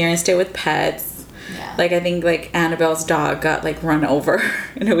 I experienced it with pets. Yeah. Like I think like Annabelle's dog got like run over,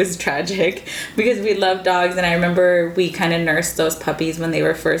 and it was tragic because we love dogs, and I remember we kind of nursed those puppies when they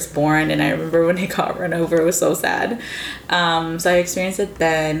were first born, and I remember when they got run over, it was so sad. So I experienced it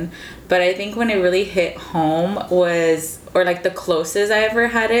then, but I think when it really hit home was, or like the closest I ever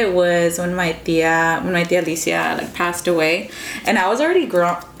had it was when my tia Alicia like passed away, and I was already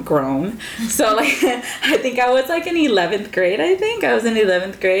grown. So like I think I was like in 11th grade. I think I was in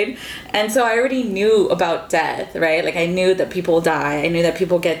 11th grade, and so I already knew about death, right? Like I knew that people die, I knew that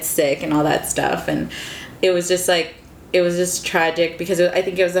people get sick and all that stuff, and it was just like, it was just tragic because I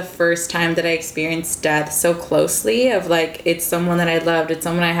think it was the first time that I experienced death so closely, of like, it's someone that I loved, it's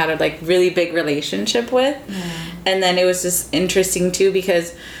someone I had a like really big relationship with. And then it was just interesting too,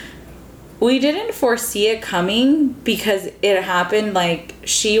 because we didn't foresee it coming, because it happened like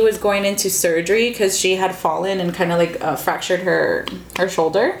she was going into surgery because she had fallen and kind of like fractured her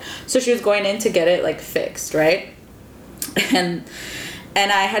shoulder. So she was going in to get it like fixed, right? And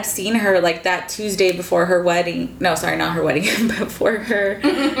I had seen her like that Tuesday before her wedding. No, sorry, not her wedding. before her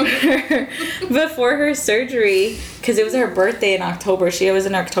surgery, because it was her birthday in October. She was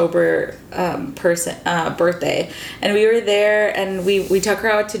an October birthday, and we were there, and we took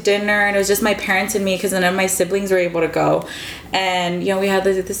her out to dinner, and it was just my parents and me, because none of my siblings were able to go. And we had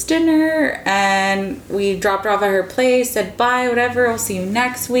this dinner, and we dropped her off at her place, said bye, whatever, I'll see you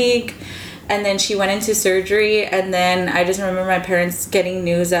next week. And then she went into surgery, and then I just remember my parents getting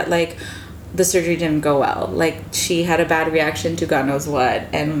news that, like, the surgery didn't go well. Like, she had a bad reaction to God knows what,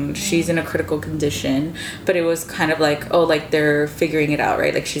 and she's in a critical condition. But it was kind of like, oh, like, they're figuring it out,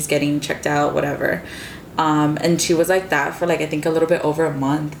 right? Like, she's getting checked out, whatever. And she was like that for, like, I think a little bit over a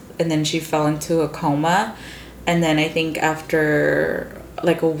month. And then she fell into a coma. And then I think after,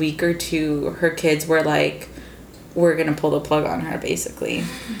 like, a week or two, her kids were like, we're going to pull the plug on her, basically.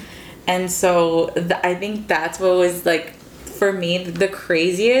 And so I think that's what was, like, for me, the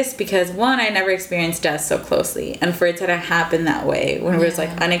craziest, because, one, I never experienced death so closely. And for it to happen that way, when it was, like,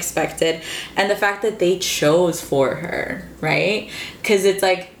 unexpected. And the fact that they chose for her, right? Because it's,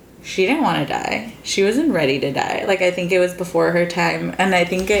 like, she didn't want to die. She wasn't ready to die. Like, I think it was before her time. And I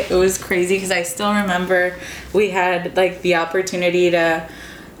think it was crazy, because I still remember we had, like, the opportunity to,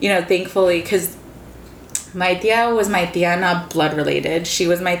 thankfully, because my tia was my tia, not blood related. She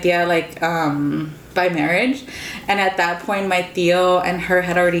was my tia, like, by marriage. And at that point, my tío and her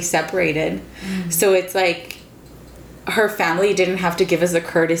had already separated. So it's like, her family didn't have to give us the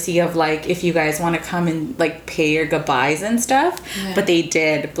courtesy of, like, if you guys want to come and, like, pay your goodbyes and stuff. But they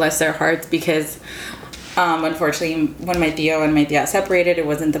did, bless their hearts, because unfortunately, when my tío and my tia separated, it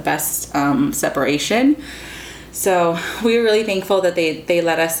wasn't the best separation. So we were really thankful that they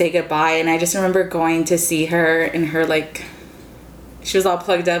let us say goodbye. And I just remember going to see her in her, like, she was all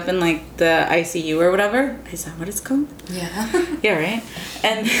plugged up in, like, the ICU or whatever. Is that what it's called? Yeah. Yeah, right?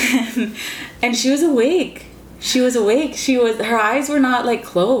 And she was awake. She was awake. Her eyes were not, like,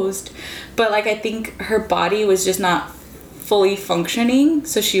 closed. But, like, I think her body was just not fully functioning.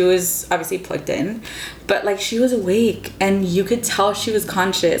 So she was obviously plugged in. But, like, she was awake. And you could tell she was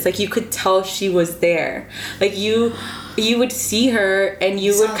conscious. Like, you could tell she was there. Like, you would see her, and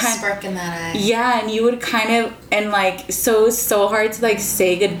you would kind of spark in that eye. Yeah, and you would kind of, and, like, so hard to, like,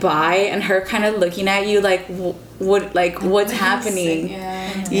 say goodbye, and her kind of looking at you like, what's happening?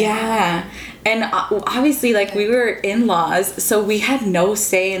 Yeah. And obviously, like, we were in-laws, so we had no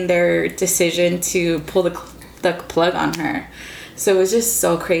say in their decision to pull the plug on her. So it was just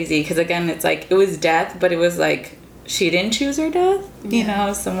so crazy, because, again, it's like, it was death, but it was like, she didn't choose her death.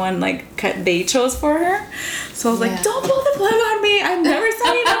 Someone, like, they chose for her. So I was like, don't pull the plug on me. I'm never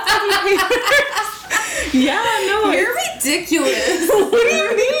signing up for these papers. You're ridiculous. What do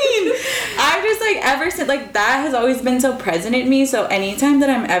you mean? I just, like, ever since, like, that has always been so present in me. So anytime that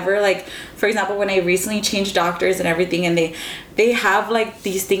I'm ever, like, for example, when I recently changed doctors and everything, and they have, like,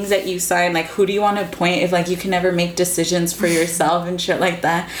 these things that you sign, like, who do you want to appoint if, like, you can never make decisions for yourself and shit like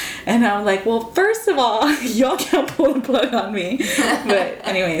that. And I'm like, well, first of all, y'all can't pull the plug on me. But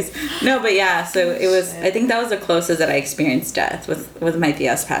anyways, no, but yeah, so it was, I think that was the closest that I experienced death with my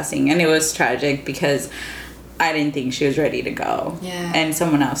tia's passing. And it was tragic, because I didn't think she was ready to go. Yeah. And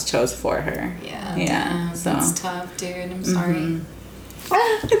someone else chose for her. Yeah. Yeah. So that's tough, dude. I'm sorry.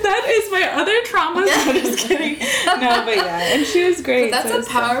 That is my other trauma. I'm just kidding. No, but yeah, and she was great. But that's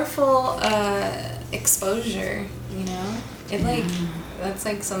a powerful exposure, It, like, that's,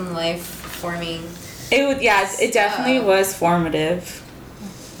 like, some life forming. It definitely was formative.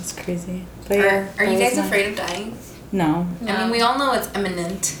 It's crazy. But are you guys afraid of dying? No. I mean, we all know it's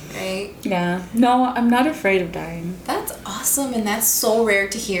imminent, right? Yeah. No, I'm not afraid of dying. That's awesome, and that's so rare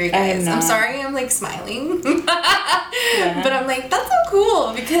to hear, guys. I'm sorry I'm, like, smiling. But I'm like, that's so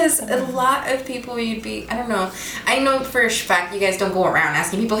cool, because a lot of people you'd be, I don't know. I know for a fact you guys don't go around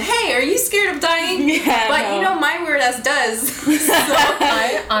asking people, hey, are you scared of dying? Yeah, but, my weird ass does. So,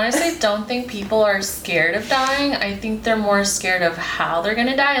 I honestly don't think people are scared of dying. I think they're more scared of how they're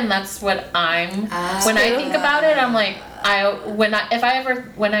gonna die, and that's what when I think about it, I'm like, when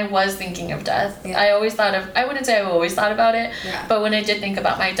I was thinking of death, I always thought of, I wouldn't say I always thought about it, but when I did think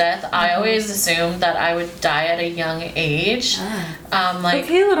about my death, I always assumed that I would die at a young age. Like,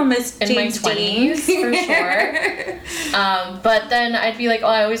 okay, little Miss in my 20s, for sure. But then I'd be like,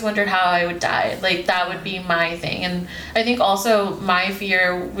 I always wondered how I would die. Like, that would be my thing. And I think also my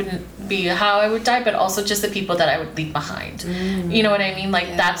fear wouldn't be how I would die, but also just the people that I would leave behind. You know what I mean?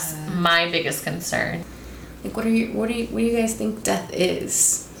 Like, that's my biggest concern. Like, what do you guys think death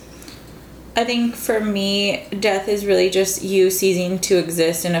is? I think for me, death is really just you ceasing to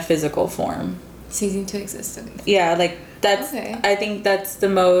exist in a physical form. Ceasing to exist. Yeah, like I think that's the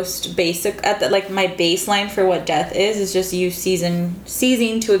most basic like my baseline for what death is just you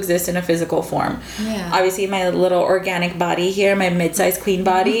ceasing to exist in a physical form. Yeah. Obviously my little organic body here, my mid-sized queen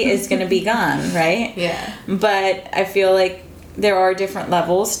body is going to be gone, right? Yeah. But I feel like there are different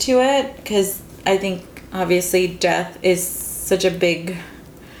levels to it, because I think obviously death is such a big,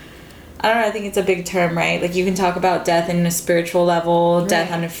 I don't know, I think it's a big term, right? Like you can talk about death in a spiritual level,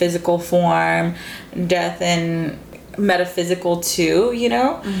 death on a physical form, death in metaphysical too, you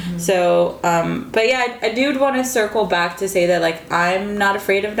know? So, but yeah, I do want to circle back to say that like I'm not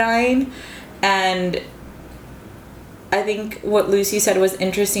afraid of dying, and I think what Lucy said was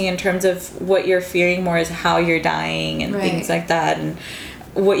interesting in terms of what you're fearing more is how you're dying and things like that, and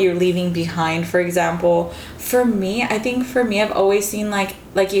what you're leaving behind, for example. For me, I've always seen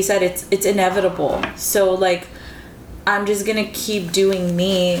like you said, it's inevitable. So like I'm just gonna keep doing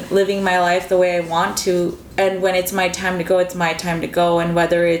me, living my life the way I want to, and when it's my time to go, it's my time to go. And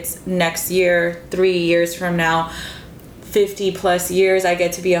whether it's next year, 3 years from now, 50 plus years, I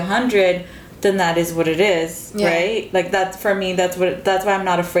get to be 100, then that is what it is, right? Like that's, for me, that's why I'm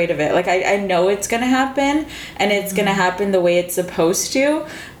not afraid of it. Like I know it's gonna happen, and it's gonna happen the way it's supposed to,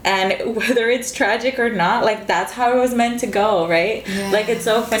 and whether it's tragic or not, like that's how it was meant to go, right? Like it's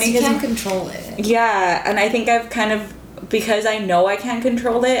so funny because you can't control it. Yeah, and I think I've kind of, because I know I can't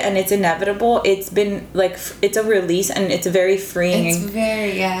control it and it's inevitable, it's been like, it's a release, and it's very freeing. It's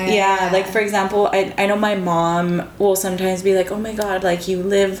very, like for example, I know my mom will sometimes be like, oh my god, like you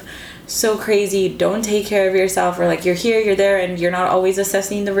live so crazy, don't take care of yourself, or like you're here, you're there, and you're not always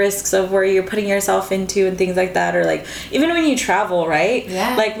assessing the risks of where you're putting yourself into and things like that. Or like even when you travel, right?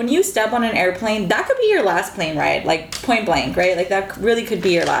 Like when you step on an airplane, that could be your last plane ride, like point blank, right? Like that really could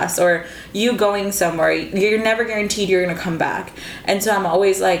be your last. Or you going somewhere, you're never guaranteed you're gonna come back. And so I'm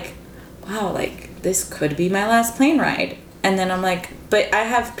always like, wow, like this could be my last plane ride. And then I'm like, but I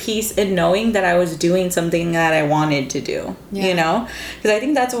have peace in knowing that I was doing something that I wanted to do, you know? Because I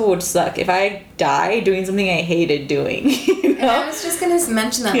think that's what would suck, if I die doing something I hated doing, you know? And I was just going to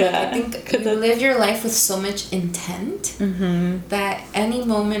mention that. Like, I think you live your life with so much intent that any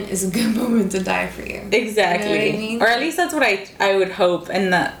moment is a good moment to die for you. Exactly. You know what I mean? Or at least that's what I would hope,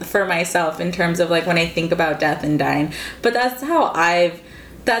 and that for myself, in terms of like when I think about death and dying. But that's how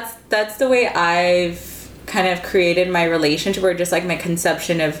that's the way I've kind of created my relationship, or just like my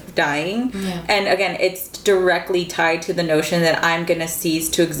conception of dying. And again, it's directly tied to the notion that I'm gonna cease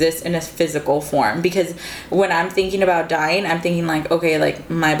to exist in a physical form, because when I'm thinking about dying, I'm thinking like, okay, like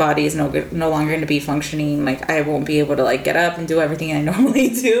my body is no longer going to be functioning, like I won't be able to like get up and do everything I normally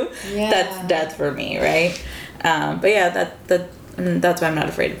do. That's death for me, right? But yeah, that's why I'm not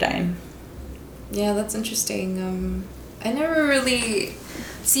afraid of dying. Yeah, that's interesting. I never really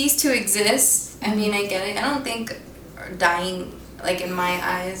cease to exist. I mean, I get it. I don't think dying, like in my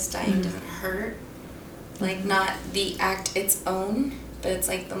eyes, dying doesn't hurt. Like not the act its own, but it's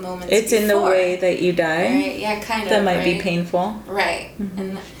like the moments It's before, in the way that you die. Right? Yeah, kind of. That might be painful. Right.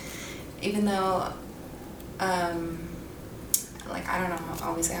 And even though, like, I don't know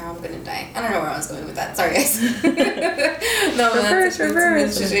obviously how I'm gonna die. I don't know where I was going with that. Sorry, guys. No, reverse.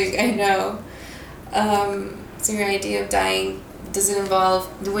 That's interesting. I know. So your idea of dying, does it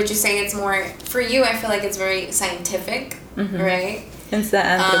involve, would you say it's more, for you, I feel like it's very scientific, right? It's the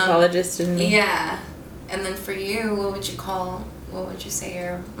anthropologist in me. Yeah. And then for you, what would you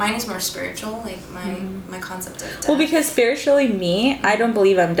say mine is more spiritual, like my concept of death. Well, because spiritually me, I don't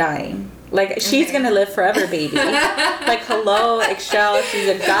believe I'm dying. Like, she's gonna live forever, baby. Like, hello, Ixchel, she's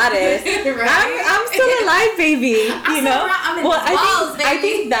a goddess. Right? I'm still alive, baby. You know? I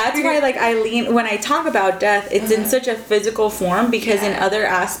think that's why, like, I lean, when I talk about death, it's in such a physical form, because in other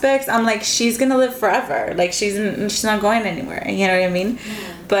aspects, I'm like, she's gonna live forever. Like, she's not going anywhere. You know what I mean?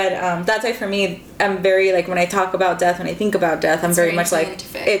 But that's why for me, I'm very, like, when I talk about death, when I think about death, I'm very much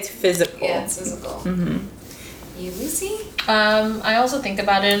scientific. like, it's physical. Yeah, it's physical. You, Lucy? I also think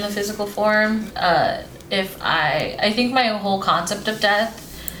about it in the physical form. I think my whole concept of death,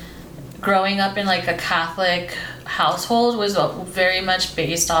 growing up in like a Catholic household, was very much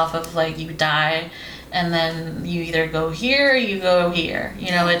based off of like you die, and then you either go here or you go here.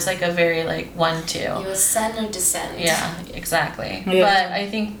 You know, it's like a very like 1-2. You ascend or descend. Yeah, exactly. Yeah. But I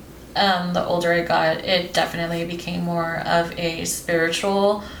think the older I got, it definitely became more of a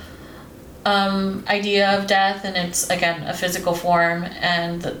spiritual idea of death, and it's again a physical form,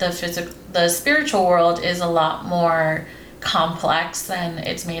 and the spiritual world is a lot more complex than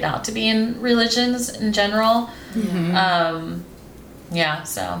it's made out to be in religions in general. Yeah,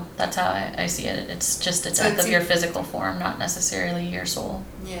 so that's how I see it. It's just a death of your physical form, not necessarily your soul.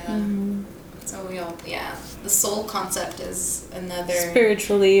 Yeah. So the soul concept is another.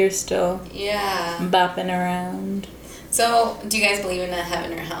 Spiritually, you're still bopping around. So, do you guys believe in a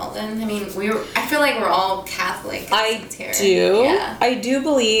heaven or hell then? I mean, I feel like we're all Catholic. I here. do. Yeah. I do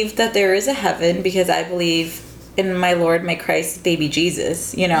believe that there is a heaven because I believe in my Lord, my Christ, baby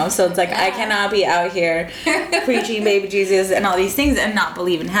Jesus, you know? So it's like, I cannot be out here preaching baby Jesus and all these things and not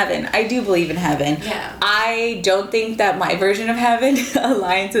believe in heaven. I do believe in heaven. Yeah. I don't think that my version of heaven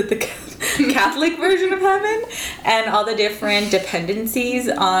aligns with the Catholic version of heaven and all the different dependencies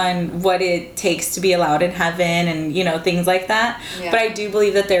on what it takes to be allowed in heaven and, you know, things like that. Yeah. But I do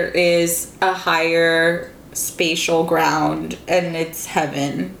believe that there is a higher spatial ground and it's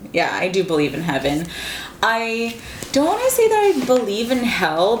heaven. Yeah, I do believe in heaven. I don't want to say that I believe in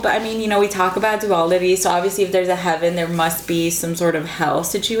hell, but I mean, you know, we talk about duality, so obviously if there's a heaven, there must be some sort of hell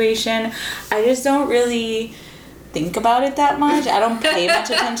situation. I just don't really think about it that much. I don't pay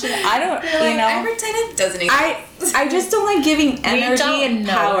much attention. I don't, you know. I pretend it doesn't exist. I just don't like giving energy and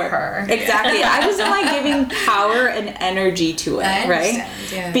power. Her. Exactly. I just don't like giving power and energy to it, right?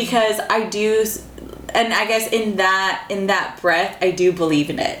 Yeah. Because I do... And I guess in that breath, I do believe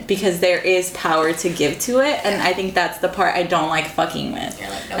in it because there is power to give to it, and I think that's the part I don't like fucking with. You're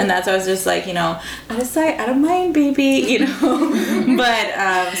like, nope. And that's why I was just like, you know, out of sight, out of mind, baby, you know.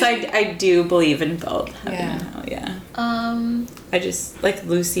 But so I do believe in both heaven and hell. Yeah. I just like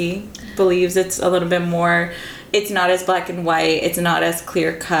Lucy believes it's a little bit more. It's not as black and white. It's not as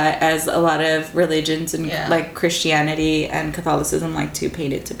clear cut as a lot of religions and like Christianity and Catholicism like to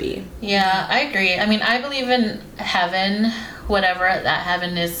paint it to be. Yeah, I agree. I mean, I believe in heaven, whatever that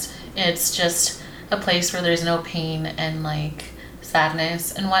heaven is. It's just a place where there's no pain and like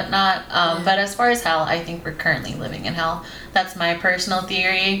sadness and whatnot. But as far as hell, I think we're currently living in hell. That's my personal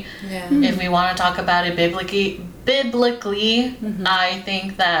theory. Yeah. If we want to talk about it biblically, I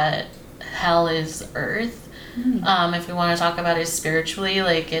think that hell is earth. If we want to talk about it spiritually,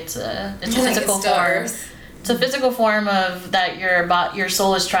 like it's a physical form. It's a physical form of that your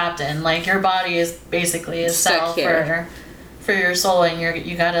soul is trapped in. Like your body is basically a cell for your soul, and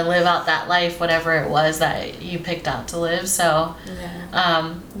you got to live out that life, whatever it was that you picked out to live. So,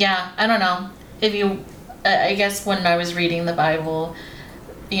 I don't know. If you, I guess when I was reading the Bible,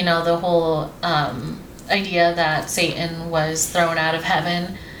 you know, the whole idea that Satan was thrown out of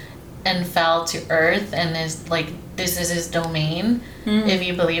heaven and fell to earth and is like this is his domain. If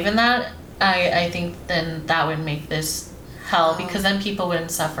you believe in that, I think then that would make this hell because then people wouldn't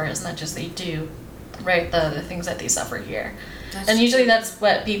suffer as much as they do, right? The things that they suffer here. And usually that's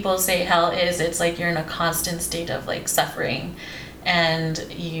what people say hell is. It's like you're in a constant state of like suffering, and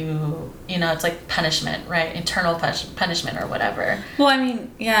you know, it's like punishment, right? Eternal punishment or whatever. Well, I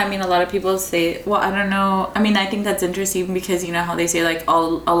mean, a lot of people say, well, I don't know. I mean, I think that's interesting because you know how they say like a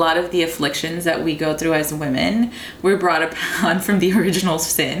lot of the afflictions that we go through as women were brought upon from the original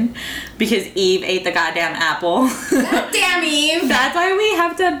sin because Eve ate the goddamn apple. Damn Eve! That's why we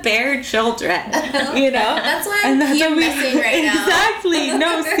have to bear children, you know? That's why I'm missing right now. Exactly.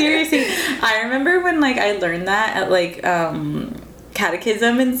 No, seriously. I remember when like I learned that at like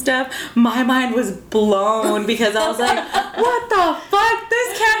catechism and stuff, my mind was blown because I was like, what the fuck?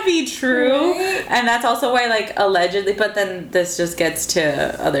 This can't be true. Right? And that's also why like allegedly, but then this just gets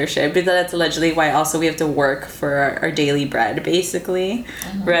to other shit, because that's allegedly why also we have to work for our daily bread basically,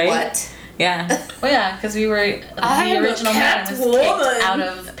 right? What? Yeah. Well, yeah, because we were the original man was kicked out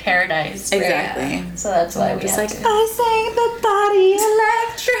of paradise. Exactly. Right? So that's why we just have like to. I sang the body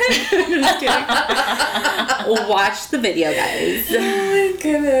electric. Just kidding. Watch the video, guys. Oh my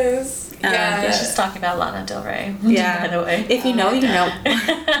goodness. Yeah. Let's just talk about Lana Del Rey. Yeah. By the way. If you know, you know.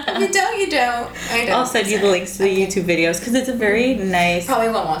 If you don't, you don't. I don't. I'll send you the links to the YouTube videos because it's a very nice. Probably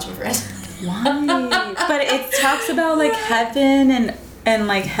won't watch them for it. Why? But it talks about like heaven and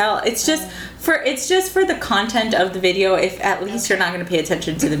like hell. It's just for the content of the video. If at least you're not going to pay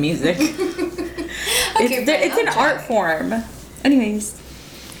attention to the music. It's an art form. Anyways.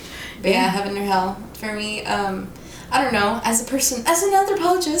 But yeah, heaven or hell for me. I don't know. As a person, as an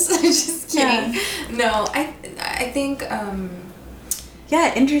anthropologist, I'm just kidding. Yeah. No, I think.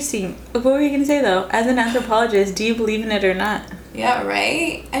 Yeah, interesting. What were you gonna say though? As an anthropologist, do you believe in it or not? Yeah,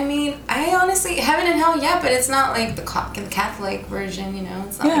 right? I mean, I honestly, heaven and hell, yeah, but it's not like the Catholic version, you know?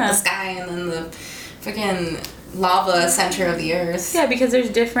 It's not like the sky and then the freaking lava center of the earth. Yeah, because there's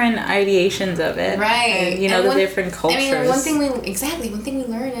different ideations of it. Right. And, you know, the different cultures. I mean, one thing we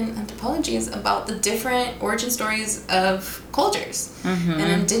learn in anthropology is about the different origin stories of cultures. Mm-hmm.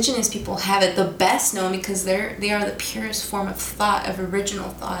 And indigenous people have it the best known because they are the purest form of thought, of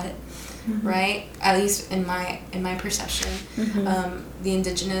original thought. right? At least in my perception, the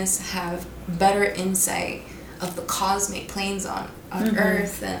indigenous have better insight of the cosmic planes on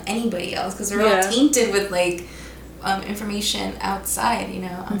Earth than anybody else, because we're all tainted with like information outside,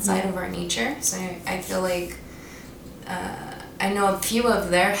 outside of our nature. So I feel like I know a few of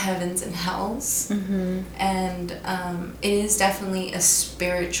their heavens and hells, and it is definitely a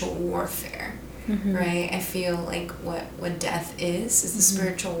spiritual warfare, right? I feel like what death is the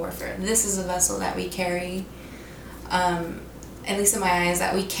spiritual warfare. This is a vessel that we carry, at least in my eyes,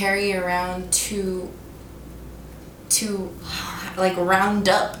 that we carry around to like round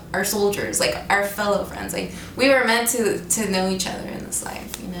up our soldiers, like our fellow friends. Like we were meant to know each other in this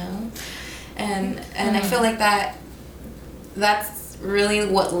life, and I feel like that's really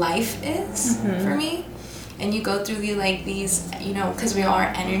what life is for me. And you go through these, because we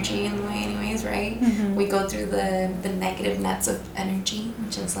are energy in a way anyways, right? We go through the negative nets of energy,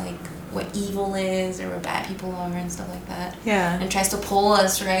 which is like what evil is or what bad people are and stuff like that. Yeah. And tries to pull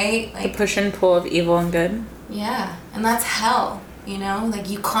us, right? Like the push and pull of evil and good. Yeah. And that's hell, like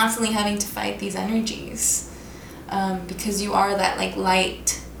you constantly having to fight these energies, because you are that like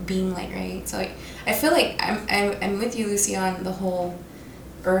light being, like, right? So I feel like I'm with you, Lucy, on the whole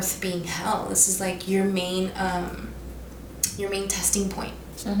Earth being hell. This is like your main testing point,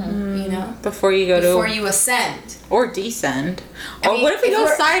 before you ascend or descend. What if we go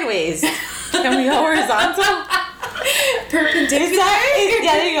sideways? Can we go horizontal? Perpendicular?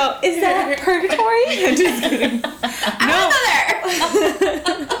 There you go. Is that purgatory? I'm just kidding. No.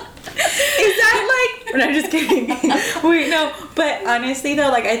 Is that like... No, I'm just kidding. Wait, no. But honestly, though,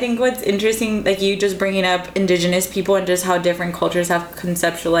 like, I think what's interesting, like, you just bringing up indigenous people and just how different cultures have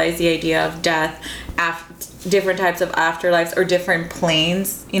conceptualized the idea of death, different types of afterlives or different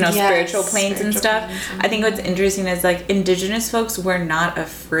planes, spiritual planes and stuff. I think what's interesting is, like, indigenous folks were not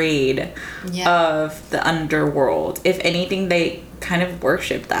afraid of the underworld. If anything, they kind of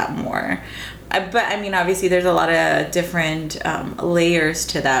worship that more. But I mean, obviously, there's a lot of different layers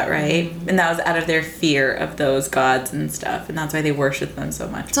to that, right? And that was out of their fear of those gods and stuff, and that's why they worship them so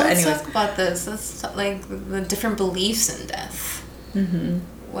much. So let's talk about this. Let's talk, like, the different beliefs in death.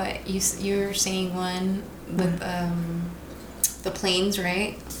 What you're saying one with the planes,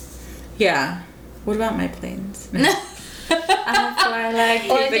 right? Yeah. What about my planes? No. I fly like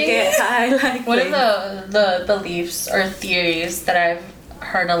get high like one of the beliefs or theories that I've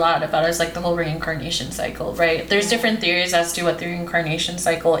heard a lot about is like the whole reincarnation cycle, right? There's different theories as to what the reincarnation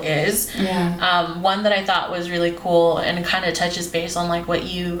cycle is. One that I thought was really cool and kind of touches base on like what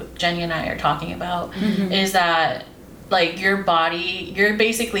you, Jenny, and I are talking about is that like your body, you're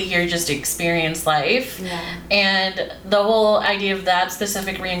basically here just to experience life. And the whole idea of that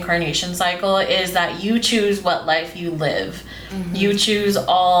specific reincarnation cycle is that you choose what life you live. You choose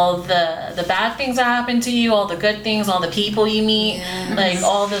all the bad things that happen to you, all the good things, all the people you meet, like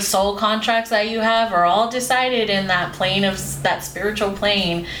all the soul contracts that you have are all decided in that plane of that spiritual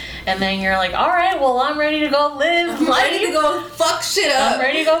plane. And then you're like, all right, well, I'm ready to go live life. I'm ready to go fuck shit up. I'm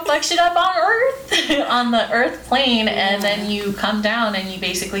ready to go fuck shit up on Earth, on the Earth plane. And then you come down and you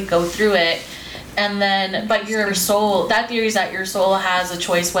basically go through it. And then, but your soul, that theory is that your soul has a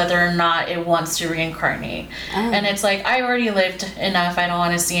choice whether or not it wants to reincarnate. And it's like, I already lived enough. I don't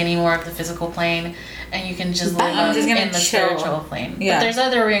want to see any more of the physical plane. And you can just live in the spiritual plane. But there's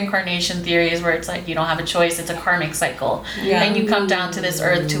other reincarnation theories where it's like you don't have a choice. It's a karmic cycle. And you come down to this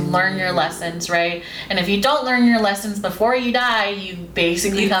earth to learn your lessons, right? And if you don't learn your lessons before you die, you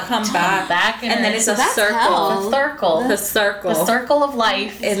basically come back. And then it's a circle. The circle of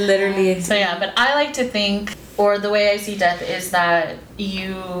life. It literally is. So yeah, but I like to think, or the way I see death is that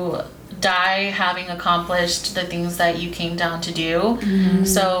you die having accomplished the things that you came down to do.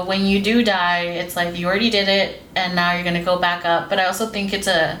 So when you do die, it's like you already did it and now you're going to go back up. But I also think it's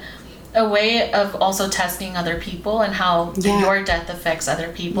a way of also testing other people and how your death affects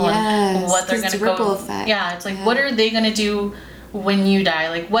other people and what they're going to go. Yeah, it's like what are they going to do when you die?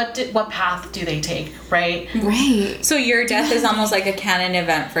 Like what path do they take, right? So your death is almost like a canon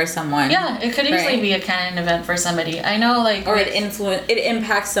event for someone. Yeah, it could easily be a canon event for somebody. I know, like, or it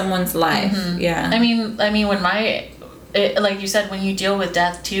impacts someone's life. I mean when like you said, when you deal with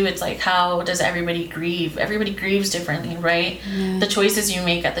death too, it's like, how does everybody grieve? Everybody grieves differently, right? The choices you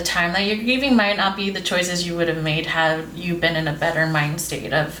make at the time that you're grieving might not be the choices you would have made had you been in a better mind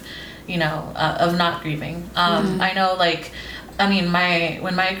state of of not grieving. I know, like, I mean,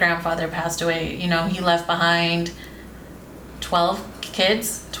 when my grandfather passed away, he left behind 12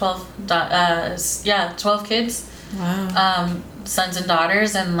 kids. 12 kids. Wow. sons and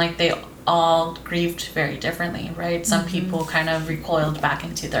daughters, and like they all grieved very differently, right? Some people kind of recoiled back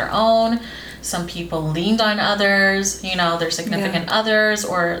into their own. Some people leaned on others, you know, their significant others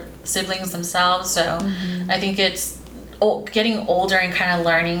or siblings themselves. So I think it's getting older and kind of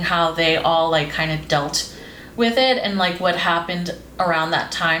learning how they all like kind of dealt with it, and like what happened around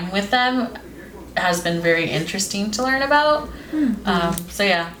that time with them has been very interesting to learn about. So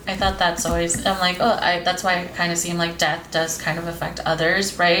yeah, I thought that's always, I'm like, that's why I kind of seem like death does kind of affect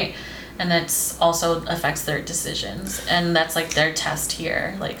others, right? And it's also affects their decisions, and that's like their test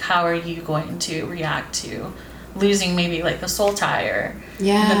here. Like, how are you going to react to losing maybe like a soul tie or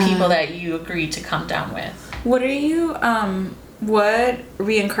the people that you agreed to come down with? What are you, what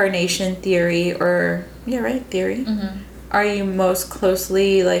reincarnation theory theory are you most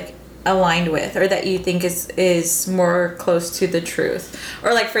closely like aligned with, or that you think is more close to the truth?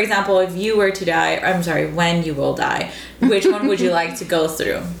 Or like, for example, if you were to die, when you will die, which one would you like to go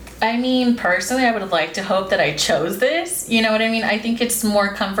through? I mean, personally, I would like to hope that I chose this. You know what I mean? I think it's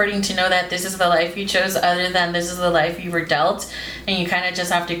more comforting to know that this is the life you chose, other than this is the life you were dealt, and you kind of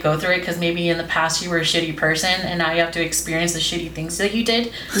just have to go through it, because maybe in the past you were a shitty person, and now you have to experience the shitty things that you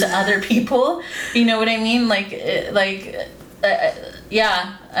did to other people. You know what I mean?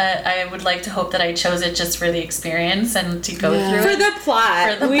 I would like to hope that I chose it just for the experience and to go through for the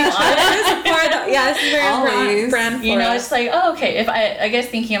plot. For the plot. This is very brand for you know, us. it's like, oh, okay. If I guess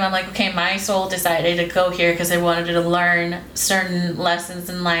thinking, I'm like, okay, my soul decided to go here because I wanted to learn certain lessons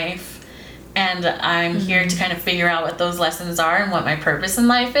in life, and I'm here to kind of figure out what those lessons are and what my purpose in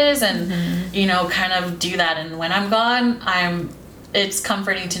life is, and you know, kind of do that. And when I'm gone, it's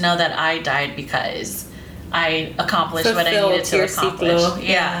comforting to know that I died because I accomplished what I needed to accomplish.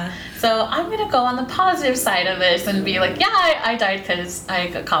 Yeah. So I'm going to go on the positive side of this and be like, I died because I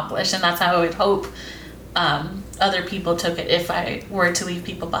accomplished. And that's how I would hope other people took it if I were to leave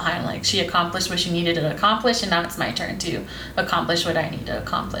people behind. Like, she accomplished what she needed to accomplish, and now it's my turn to accomplish what I need to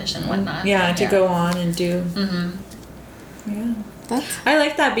accomplish and whatnot. To go on and do. I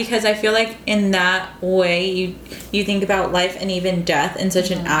like that, because I feel like in that way you think about life and even death in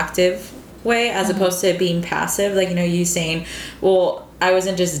such an active way, as opposed to being passive. Like, you know, you saying, well, I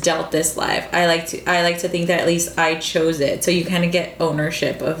wasn't just dealt this life. I like to think that at least I chose it. So you kind of get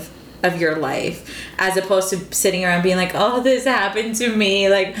ownership of your life, as opposed to sitting around being like, oh, this happened to me.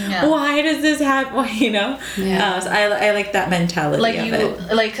 Like, why does this happen? Well, you know? So I like that mentality of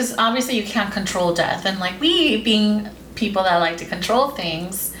it. Like, because obviously you can't control death. And like, we being people that like to control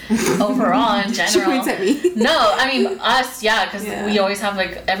things overall in general. She points at me. No, I mean us, because we always have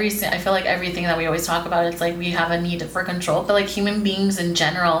like I feel like everything that we always talk about, it's like we have a need for control. But like human beings in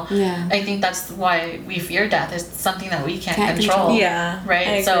general, I think that's why we fear death. It's something that we can't control.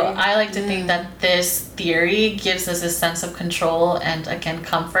 Right. So I like to think that this theory gives us a sense of control and again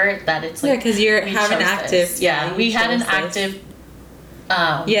comfort, that it's like because you have an active. We had an active.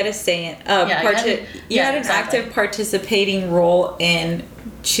 You had a say you had an active participating role in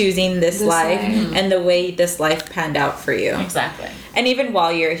choosing this life and the way this life panned out for you. Exactly. And even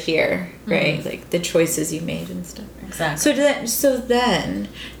while you're here, right? Like the choices you made and stuff. Exactly. So then,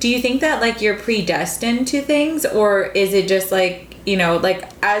 do you think that like you're predestined to things, or is it just like, you know, like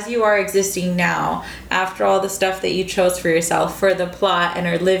as you are existing now, after all the stuff that you chose for yourself for the plot and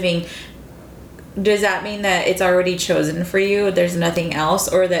are living, does that mean that it's already chosen for you? There's nothing else?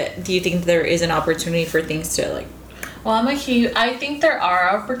 Or that do you think there is an opportunity for things to like... Well, I think there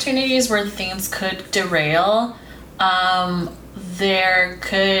are opportunities where things could derail. There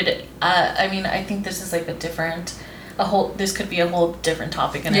could, I think this is like this could be a whole different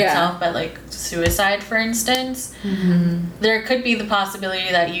topic in itself, but like suicide, for instance, there could be the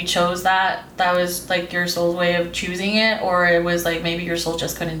possibility that you chose that was like your soul's way of choosing it, or it was like maybe your soul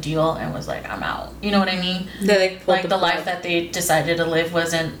just couldn't deal and was like, I'm out. You know what I mean? They like the life that they decided to live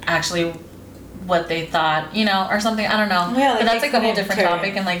wasn't actually what they thought, you know, or something. I don't know. Yeah, like but that's like a whole different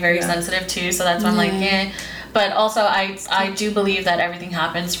topic and like very sensitive too. So that's why I'm like, But also, I do believe that everything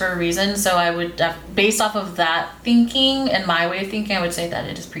happens for a reason. So I would, based off of that thinking and my way of thinking, I would say that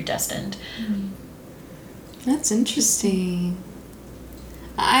it is predestined. That's interesting.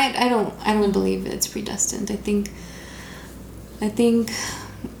 I don't believe it's predestined. I think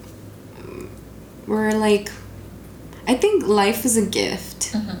we're like, I think life is a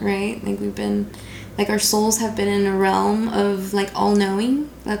gift, right? Like our souls have been in a realm of like all-knowing.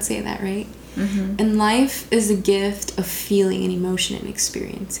 Let's say that, right? And life is a gift of feeling and emotion and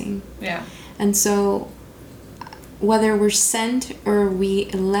experiencing. Yeah. And so whether we're sent or we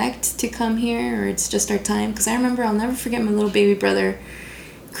elect to come here or it's just our time, because I remember, I'll never forget my little baby brother,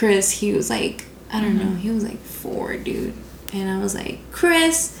 Chris. He was like, I don't know, he was like 4, dude. And I was like,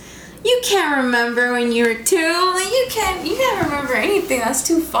 Chris, you can't remember when you were 2. Like, you can't remember anything. That's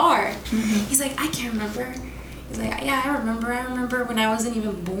too far. Mm-hmm. He's like, I can't remember. He's like, yeah, I remember when I wasn't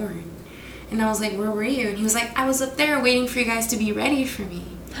even born. And I was like, where were you? And he was like, I was up there waiting for you guys to be ready for me.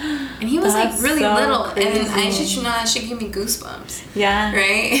 And he was like really so little. Crazy. And I should know that should give me goosebumps. Yeah.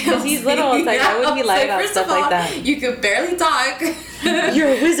 Right? Because he's little. It's like, why would he lie about stuff like that? You could barely talk. You're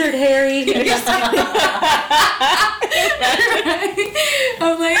a wizard, Harry.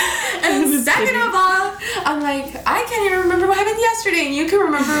 I'm like, and second of all, I'm like, I can't even remember what happened yesterday, and you can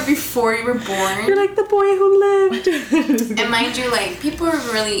remember before you were born. You're like the boy who lived. And mind you, like, people are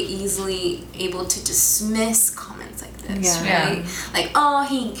really easily able to dismiss comments like this, right? Yeah. Like, oh,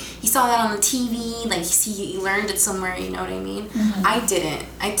 he saw that on the TV, like he learned it somewhere, you know what I mean? Mm-hmm. I didn't.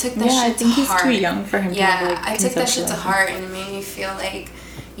 I took that shit to heart. I think he's too young for him to I took that shit to heart, and it made me feel like,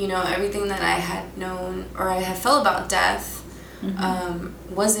 you know, everything that I had known or I had felt about death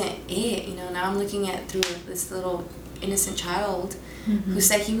wasn't it. You know, now I'm looking at through this little innocent child who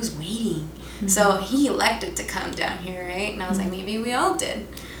said he was waiting. So he elected to come down here, right? And I was like, maybe we all did.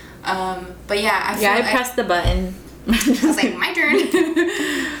 But yeah, I pressed the button. I was like, my turn.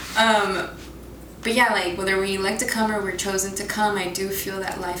 But yeah, like, whether we elect to come or we're chosen to come, I do feel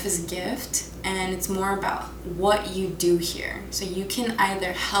that life is a gift, and it's more about what you do here. So you can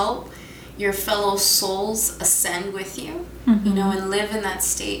either help your fellow souls ascend with you, you know, and live in that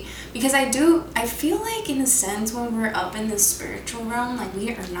state. Because I feel like, in a sense, when we're up in the spiritual realm, like,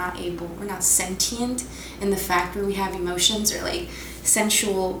 we're not sentient in the fact where we have emotions or, like,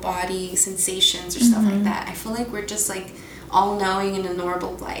 sensual body sensations or stuff like that. I feel like we're just, like, all-knowing in a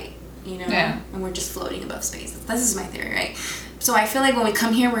normal light, you know? Yeah. And we're just floating above space. This is my theory, right? So I feel like when we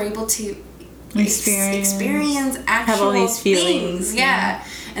come here, we're able to experience actual have all these feelings. Things. Yeah.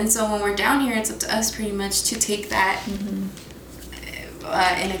 And so when we're down here, it's up to us pretty much to take that in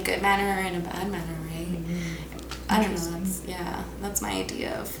a good manner or in a bad manner, right? I don't know. That's my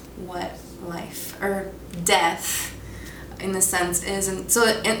idea of what life or death, in the sense, is. And so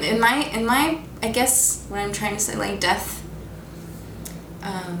in my I guess what I'm trying to say, like, death.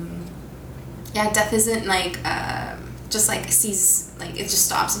 Death isn't like just like sees, like, it just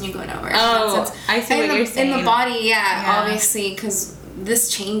stops and you go nowhere. Oh, I see what you're saying. In the body, obviously, because this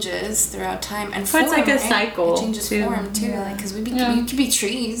changes throughout time and form. It's like a cycle. It changes form too, like, because we could be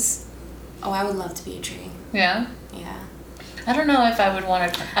trees. Oh, I would love to be a tree. Yeah. Yeah. I don't know if I would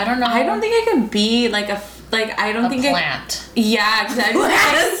want to. I don't know. I don't think I could be like a plant. Yeah, because I'd be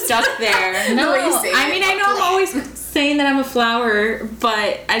like stuck there. No, I mean, I know I'm always saying that I'm a flower,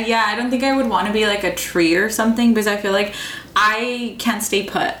 but I don't think I would want to be like a tree or something, because I feel like I can't stay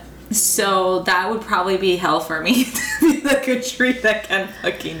put. So that would probably be hell for me, to be like a tree that can't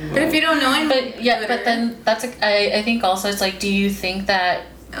fucking move. But if you don't know anything, but then that's I think also it's like, do you think that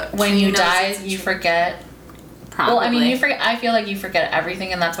when you die you forget? Probably. Well, I mean, you forget. I feel like you forget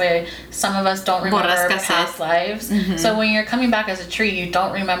everything, and that's why some of us don't remember past lives. So when you're coming back as a tree, you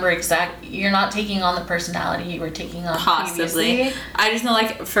don't remember you're not taking on the personality you were taking on previously. I just know,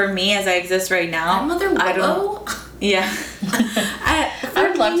 like, for me, as I exist right now, I don't. Yeah. I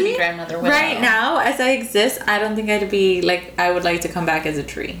would love to be Grandmother Willow. Right now, as I exist, I don't think I'd be like, I would like to come back as a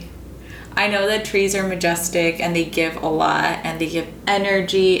tree. I know that trees are majestic and they give a lot, and they give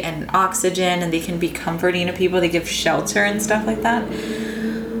energy and oxygen, and they can be comforting to people. They give shelter and stuff like that.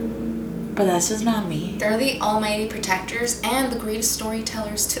 But that's just not me. They're the almighty protectors and the greatest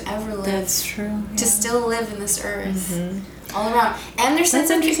storytellers to ever live. That's true. To still live in this earth. All around. And there's That's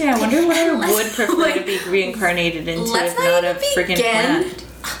interesting. I wonder what I would prefer to be reincarnated into, if not a freaking plant.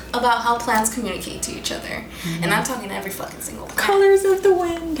 About how plants communicate to each other. And I'm talking every fucking single plant. Colors of the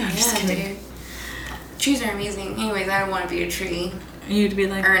wind. I'm just kidding. Dude. Trees are amazing. Anyways, I don't want to be a tree. You'd be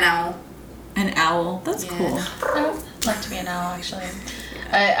like... Or an owl. An owl. That's cool. I would like to be an owl, actually.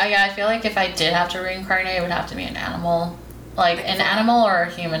 I feel like if I did have to reincarnate, it would have to be an animal. Like an animal or a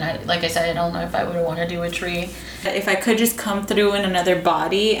human. Like I said, I don't know if I would want to do a tree. If I could just come through in another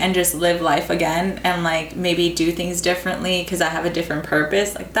body and just live life again and, like, maybe do things differently because I have a different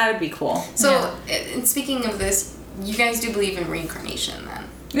purpose, like, that would be cool. So, and speaking of this, you guys do believe in reincarnation then?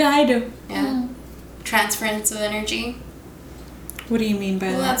 Yeah, I do. Yeah. Transference of energy? What do you mean by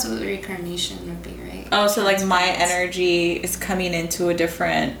that? Well, that's what reincarnation would be, right? Oh, so, like, my energy is coming into a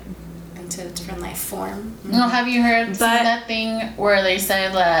different life form. Well, have you seen that thing where they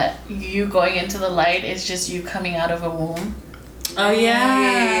say that you going into the light is just you coming out of a womb? Oh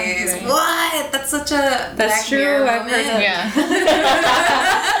yeah. Right. What? That's such a That's true. I've heard that. Yeah.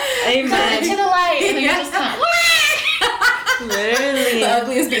 Amen. Into the light, and then you just come. Literally. The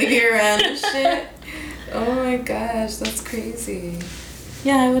ugliest baby around and shit. Oh my my gosh, that's crazy.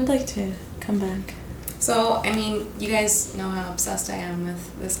 Yeah, I would like to come back. So, I mean, you guys know how obsessed I am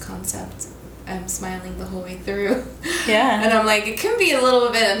with this concept. I'm smiling the whole way through. Yeah. And I'm like, it can be a little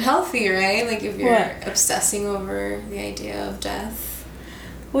bit unhealthy, right? Like if you're What? obsessing over the idea of death.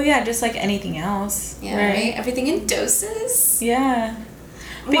 Well, yeah, just like anything else. Yeah, right? Everything in doses. Yeah.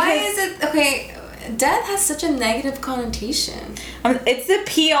 Why is it, okay, death has such a negative connotation. It's the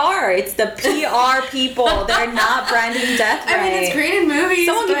PR. It's the PR people. They're not branding death right. I mean, it's great in movies.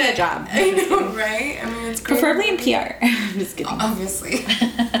 Someone give me but- a job. I know, right? I mean, it's great. Preferably in PR. I'm just kidding. Obviously.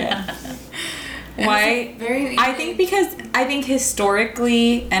 Yeah. And Why? it's very I think because I think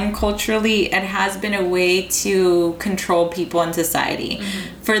historically and culturally it has been a way to control people in society.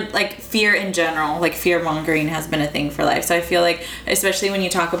 For like fear in general, like fear mongering has been a thing for life. So I feel like especially when you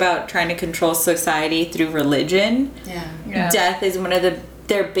talk about trying to control society through religion, Yeah. death is one of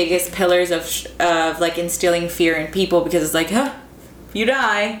their biggest pillars of like instilling fear in people because it's like, huh, you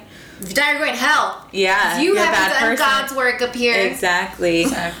die. If you die, you're going to hell. Yeah, You you're a haven't bad done person. God's work up here. Exactly.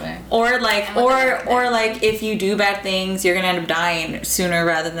 Exactly. Or like, And what they're or like, if you do bad things, you're gonna end up dying sooner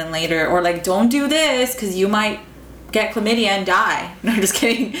rather than later. Or like, don't do this because you might get chlamydia and die. No, I'm just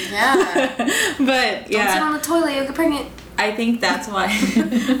kidding. Yeah. But Don't sit yeah, on the toilet, you'll get pregnant. I think that's why.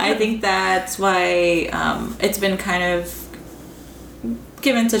 I think that's why it's been kind of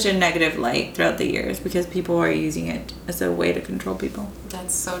given such a negative light throughout the years because people are using it as a way to control people.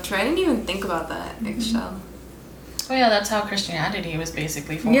 That's so true. I didn't even think about that, Ixchel. Oh yeah, that's how Christianity was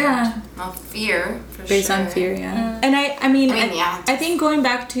basically formed. Yeah. Well, fear, for Based sure. on fear, yeah. And I mean, yeah. I think going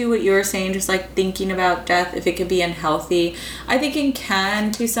back to what you were saying, just like thinking about death, if it could be unhealthy, I think it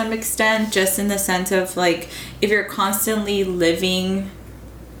can to some extent, just in the sense of like, if you're constantly living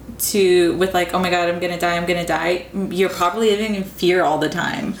with like, oh my god, I'm gonna die, you're probably living in fear all the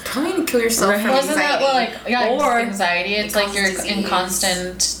time. Probably gonna kill yourself Right. from Wasn't that anxiety. well, like yeah, Or- anxiety? It's like you're causes in disease.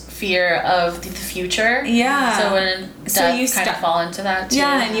 constant fear of the future. Yeah. So when So death you kind of fall into that too.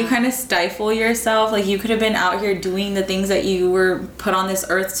 Yeah, and you kind of stifle yourself. Like, you could have been out here doing the things that you were put on this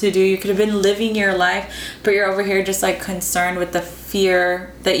earth to do. You could have been living your life, but you're over here just, like, concerned with the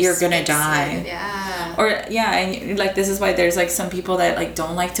fear that you're gonna die. Yeah. Or, yeah, and, like, this is why there's, like, some people that, like,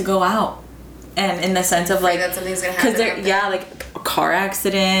 don't like to go out. And in the sense of, like... that something's gonna happen. Because they're, yeah, like, a car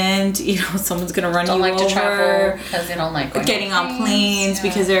accident, you know, someone's gonna run don't you like over. to travel because they don't like Getting on planes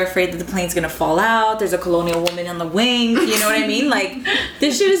because they're afraid that the plane's gonna fall out. There's a colonial woman on the wing. You know what I mean? Like,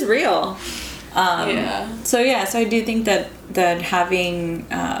 this shit is real. Yeah. So I do think that having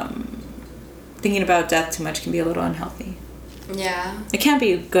thinking about death too much can be a little unhealthy. Yeah. It can't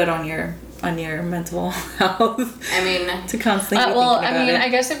be good on your mental health. I mean, to constantly. Be well, thinking I mean, about it. I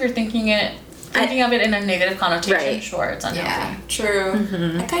guess if you're thinking of it in a negative connotation, Right. sure, it's unhealthy. yeah,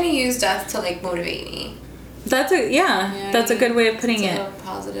 true. I kind of use death to like motivate me. That's a good way of putting It's it. a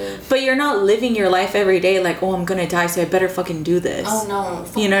positive. But you're not living your life every day like, oh, I'm gonna die, so I better fucking do this. Oh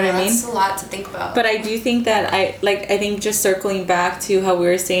no. You know what I mean? That's a lot to think about. But I do think that I think just circling back to how we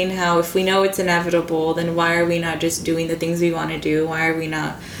were saying how if we know it's inevitable, then why are we not just doing the things we want to do? Why are we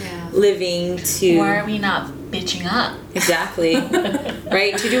not living to... Why are we not bitching up? Exactly.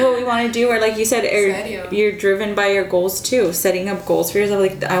 Right? To do what we want to do, or like you said, you're driven by your goals too. Setting up goals for yourself.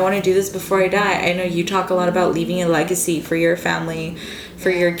 Like, I want to do this before I die. I know you talk a lot about leaving a legacy for your family, for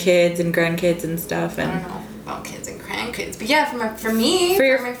your kids and grandkids and stuff. And I don't know about kids and grandkids, but yeah, for me, for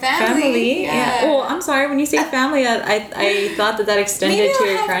your my family. Yeah. Well, I'm sorry. When you say family, I thought that extended Maybe to I'll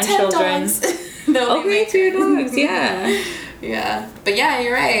your have 10 grandchildren. dogs. They'll be Okay, my to your dogs. Yeah. Yeah, but yeah,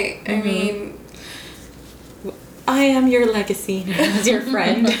 you're right. I mean, I am your legacy as your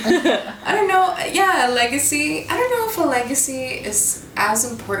friend. I don't know. Yeah, legacy. I don't know if a legacy is as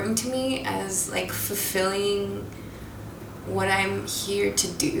important to me as like fulfilling what I'm here to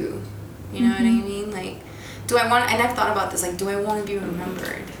do. You know what I mean? Like, do I want? And I've thought about this. Like, do I want to be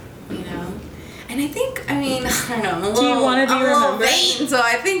remembered? You know. And I think, I mean, I don't know. I'm a Do you little- wanna be I'm a little remembered? vain, so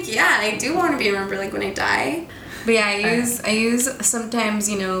I think, yeah, I do want to be remembered, like when I die. But yeah, I use sometimes,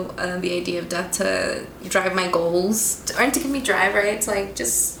 you know, the idea of death to drive my goals, or to give me drive, right? It's like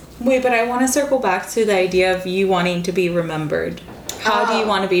just. Wait, but I want to circle back to the idea of you wanting to be remembered. How do you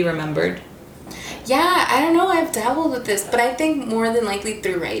want to be remembered? Yeah, I don't know. I've dabbled with this, but I think more than likely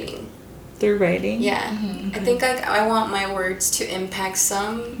through writing. Through writing? Yeah. I think like I want my words to impact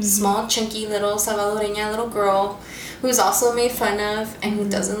some small, chunky little Salvadoreña little girl who's also made fun of and who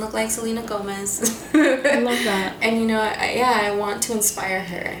doesn't look like Selena Gomez. I love that. And you know, I want to inspire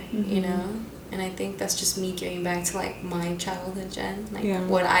her, you know? And I think that's just me giving back to like my childhood, Jen. Like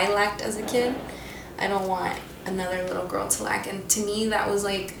what I lacked as a kid, I don't want another little girl to lack. And to me, that was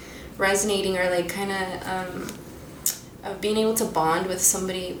like resonating or like kind of being able to bond with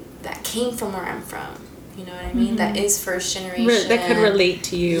somebody that came from where I'm from. You know what I mean? That is first generation. That could relate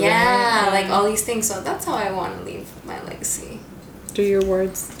to you. Yeah, like all these things. So that's how I want to leave my legacy. Do your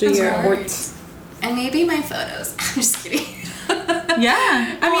words. Do your words. And maybe my photos. I'm just kidding.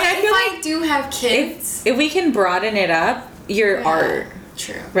 Yeah. I mean, I feel like I do have kids. if we can broaden it up, your art.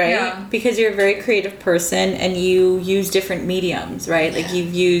 True. Right? Yeah. Because you're a very creative person and you use different mediums, right? Like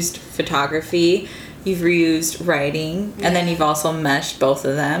you've used photography, you've used writing, and then you've also meshed both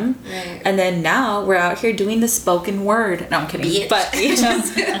of them. Right. And then now we're out here doing the spoken word. No, I'm kidding. Bitch. But you know,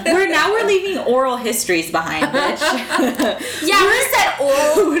 we're leaving oral histories behind, bitch. Yeah, we said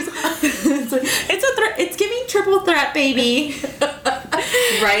oral. It's giving triple threat, baby.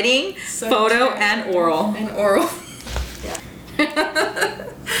 Writing, photo, true. and oral. And oral. Yeah.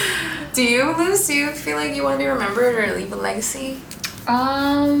 Do you feel like you want to be remembered or leave a legacy?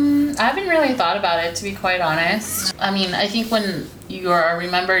 I haven't really thought about it, to be quite honest. I mean, I think when you are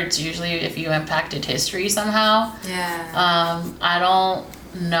remembered, it's usually if you impacted history somehow. Yeah. I don't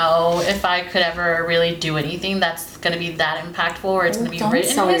know if I could ever really do anything that's going to be that impactful or it's going to be Don't written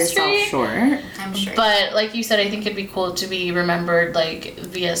sell in history. yourself short. I'm sure. But like you said, I think it'd be cool to be remembered like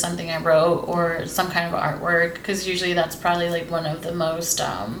via something I wrote or some kind of artwork, because usually that's probably like one of the most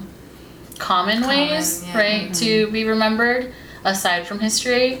common ways, yeah. right, to be remembered aside from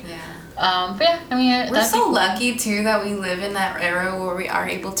history. Yeah. But yeah, I mean, We're so lucky too that we live in that era where we are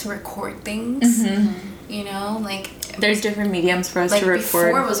able to record things. You know, like There's different mediums for us like to record.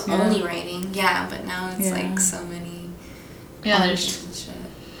 before it was only writing, but now it's like so many. there's.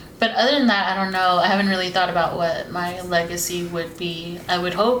 But other than that, I don't know. I haven't really thought about what my legacy would be. I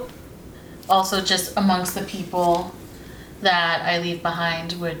would hope also just amongst the people that I leave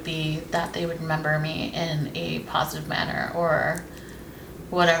behind would be that they would remember me in a positive manner, or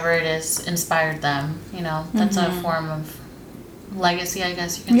whatever it is inspired them. You know, that's a form of legacy, I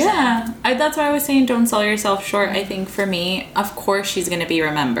guess you can say. That's why I was saying don't sell yourself short. I think for me, of course she's gonna be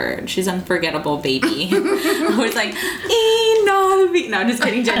remembered. She's unforgettable baby. Who's like, no, just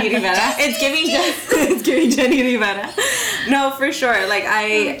kidding, Jenny Rivera. It's giving Jenny Rivera. No, for sure. Like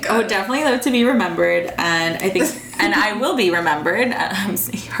I would definitely love to be remembered, and I think, and I will be remembered.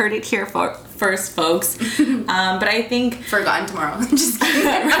 Heard it here first, folks. But I think Forgotten tomorrow. Just kidding.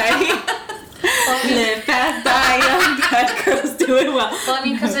 right. Live fast, die young, bad girls doing well. Well, I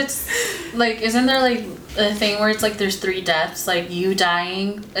mean, because it's like, isn't there like a thing where it's like there's 3 deaths, like you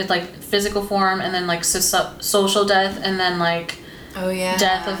dying, it's like physical form, and then like social death, and then like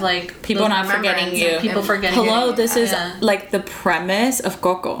death of like People not forgetting you. People forgetting. Hello, this is like the premise of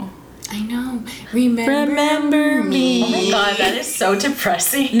Coco. I know. Remember me. Oh my god, that is so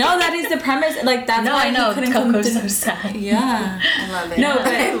depressing. No, that is the premise. Like that's No, why I know. he couldn't come Coco's to. so sad. Yeah. I love it. No, but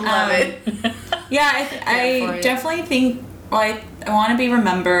I love it. Yeah, I definitely think. Well, I want to be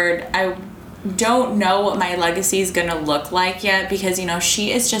remembered. I don't know what my legacy is gonna look like yet, because you know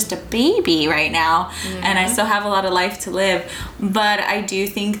she is just a baby right now, and I still have a lot of life to live. But I do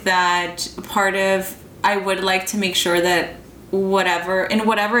think that I would like to make sure that whatever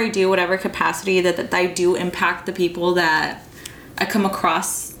I do, whatever capacity that I do impact the people that I come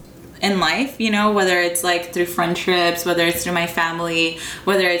across in life, you know, whether it's like through friendships, whether it's through my family,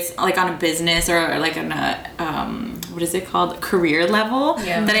 whether it's like on a business or like on a what is it called, career level,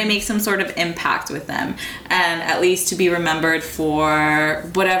 that I make some sort of impact with them, and at least to be remembered for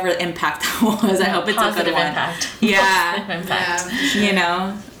whatever impact that was. I hope it's a good one. Impact. Yeah. Positive impact. You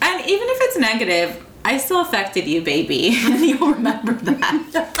know, and even if it's negative, I still affected you, baby. And you'll remember that.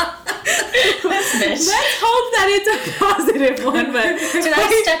 Let's hope that it's a positive one. But did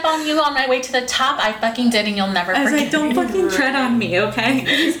I step on you on my way to the top? I fucking did, and you'll never I was forget. like, don't fucking tread on me, okay?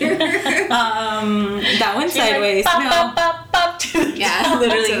 That went sideways. Like, no. bop, bop, bop, to the top.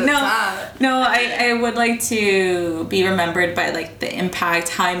 Literally. No, I would like to be remembered by like the impact,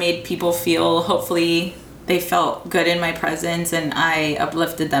 how I made people feel. Hopefully they felt good in my presence and I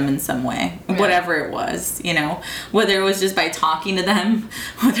uplifted them in some way, whatever it was, you know, whether it was just by talking to them,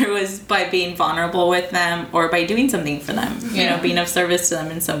 whether it was by being vulnerable with them, or by doing something for them, you know, being of service to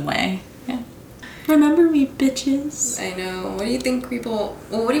them in some way. Yeah. Remember me, bitches. I know. What do you think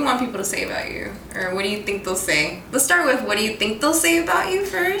what do you want people to say about you? Or what do you think they'll say? Let's start with what do you think they'll say about you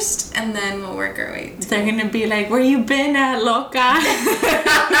first, and then we'll work our way. They're gonna be like, where you been at, loca?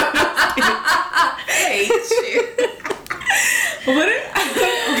 I hate you.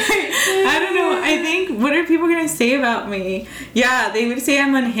 I don't know. I think, what are people gonna say about me? Yeah, they would say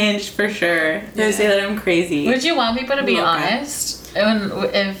I'm unhinged for sure. They would say that I'm crazy. Would you want people to be Loca. honest?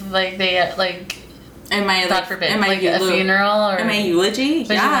 If like they like Am I God forbid, am I like a funeral or am I eulogy?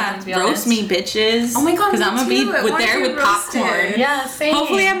 But you want Yeah, them to be roast honest. me, bitches. Oh my God, because I'm gonna be me too. I want there to with be roasted. popcorn. Yeah, same.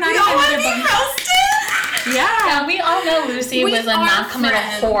 Hopefully, I'm not You don't want to gonna be roasted? Yeah. Yeah, we all know Lucy We was a are non-committal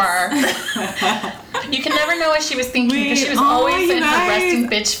friends. whore. You can never know what she was thinking because she was Oh, always you in her guys. resting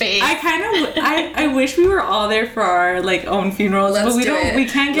bitch face. I wish we were all there for our like own funerals, Let's but we do don't. it. We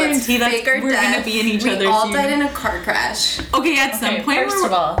can't Let's guarantee that fake our we're death. gonna be in each we other's. all funeral. died in a car crash. Okay, at some Okay, point. first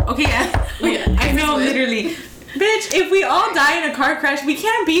of all. Okay, I know, literally. Bitch, if we all die in a car crash, we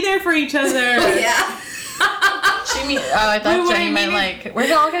can't be there for each other. Yeah. I thought Wait, what Jenny I meant mean like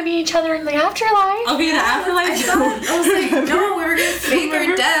we're all gonna be each other in the afterlife. Okay, the I afterlife. thought, I was like, no, we were gonna fake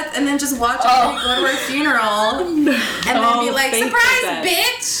our death and then just watch everybody go to our funeral and then be like, fake surprise, death.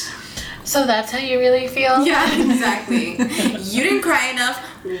 bitch! So that's how you really feel? Yeah, exactly. You didn't cry enough.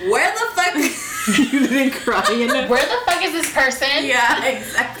 Where the fuck? You didn't cry enough. Where the fuck is this person? Yeah,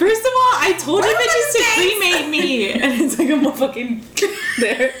 exactly. First of all, I told you What bitches to about the cremate me, and it's like I'm a fucking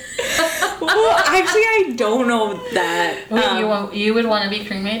there. Well, actually, I don't know that. Wait, you would want to be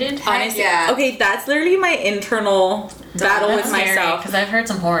cremated? Honestly, yeah. okay, that's literally my internal battle with myself. Because I've heard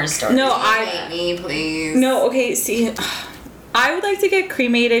some horror stories. No, Cremate me, please. No, okay, see, I would like to get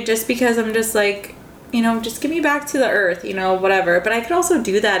cremated just because I'm just like, you know, just give me back to the earth, you know, whatever. But I could also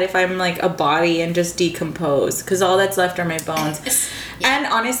do that if I'm like a body and just decompose, because all that's left are my bones. And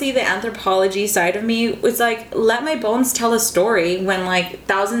honestly, the anthropology side of me was like, let my bones tell a story when like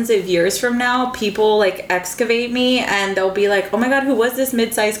thousands of years from now, people like excavate me and they'll be like, oh my God, who was this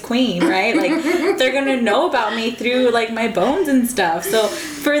mid-sized queen, right? Like they're going to know about me through like my bones and stuff. So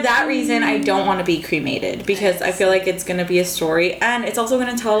for that reason, I don't want to be cremated because I feel like it's going to be a story. And it's also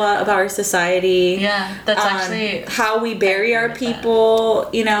going to tell a lot about our society. Yeah, that's actually how we bury our people,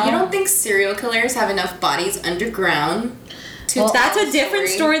 you know? You don't think serial killers have enough bodies underground? Well, that's a different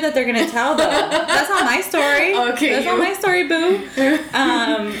story that they're gonna tell, though. That's not my story. Okay, that's not my story, boo.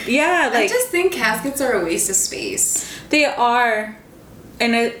 Yeah, I like just think caskets are a waste of space. they are,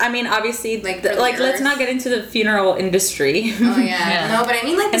 and I mean, obviously, Like, like, for the let's earth. not get into the funeral industry. Oh yeah. No, but I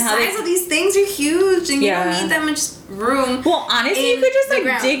mean, like the And how they- size of these things are huge, and you Yeah. don't need that much room. Well, honestly, you in could just the like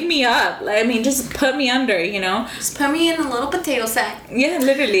ground. dig me up. Like, I mean, just put me under, you know? Just put me in a little potato sack Yeah,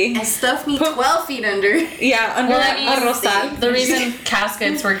 literally. and stuff me Put- 12 feet under. Yeah, under Well, I mean, a rosal. the reason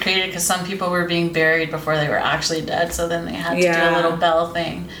caskets were created because some people were being buried before they were actually dead, so then they had to do Yeah. a little bell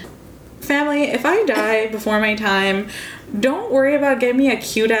thing. Family, if I die before my time, don't worry about getting me a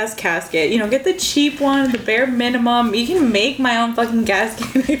cute ass casket. You know, get the cheap one, the bare minimum. You can make my own fucking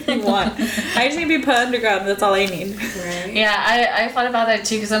casket if you want. I just need to be put underground. That's all I need. Right. Yeah, I thought about that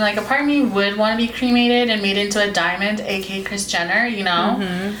too because I'm like, a part of me would want to be cremated and made into a diamond, aka Kris Jenner, you know?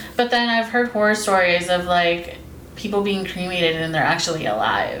 Mm-hmm. But then I've heard horror stories of like people being cremated and they're actually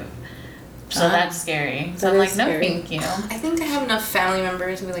alive. So that's scary. So that I'm like, is no, scary. thank you. I think I have enough family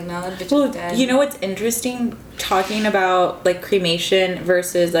members to be like, no, that bitch Well, is dead. you know what's interesting? Talking about like cremation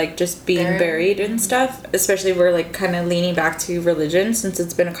versus like just being Burial. buried and stuff. Especially we're like kind of leaning back to religion since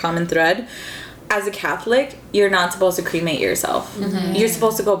it's been a common thread. As a Catholic, you're not supposed to cremate yourself. Mm-hmm. You're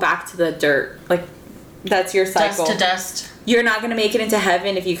supposed to go back to the dirt. Like that's your cycle. Dust to dust. You're not gonna make it into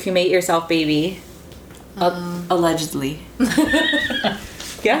heaven if you cremate yourself, baby. Allegedly.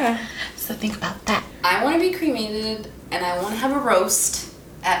 Yeah. So think about that. I want to be cremated, and I want to have a roast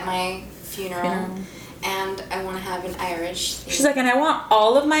at my funeral, and I want to have an Irish theme. She's like, and I want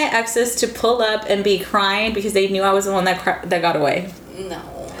all of my exes to pull up and be crying because they knew I was the one that got away. No,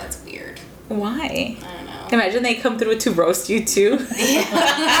 that's weird. Why? I don't know. Imagine they come through to roast you too.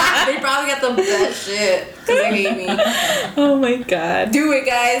 They probably got the best shit because they hate me. Oh my god. Do it,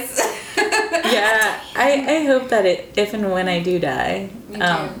 guys. Yeah, I hope that if and when I do die, Me too.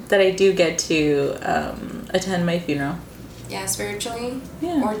 that I do get to attend my funeral. Yeah, spiritually.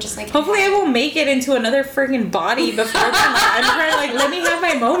 Yeah. Or just like. Hopefully I will make it into another freaking body before then. I'm trying to like, let me have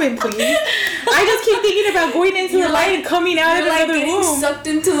my moment, please. I just keep thinking about going into the light and coming out of You're like another getting womb. sucked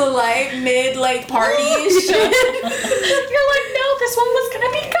into the light mid like party and shit. You're like, no, this one was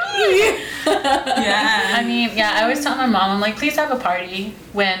gonna be gone. Yeah. I mean, yeah, I always tell my mom, I'm like, please have a party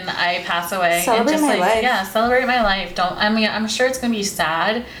when I pass away. Celebrate and just my like, life. yeah, celebrate my life. Don't, I mean, I'm sure it's gonna be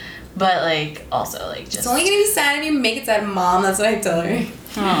sad, but like, also like just. It's only gonna be sad if you make it sad, Mom. That's what I tell her.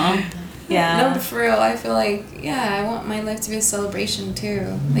 Aw. Yeah. No, but for real, I feel like, yeah, I want my life to be a celebration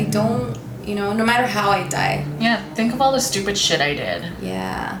too. Like, don't, you know, no matter how I die. Yeah, think of all the stupid shit I did.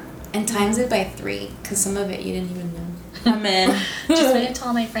 Yeah. And times it by 3, because some of it you didn't even know. I'm in. Just wait until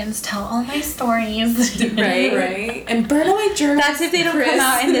all my friends tell all my stories. Right. Right? And burn all my journals. That's if they don't Chris. come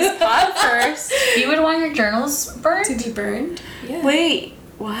out in this pod first. You would want your journals burned? To be burned? Yeah. Wait,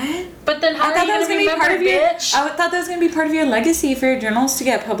 What? But then how I are thought you that was gonna gonna be part remember, of your. bitch? I thought that was gonna be part of your legacy for your journals to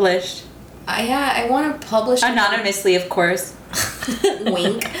get published Yeah, I want to publish anonymously, of course.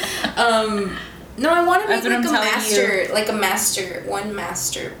 Wink. No, I want to make That's what like I'm a telling master, one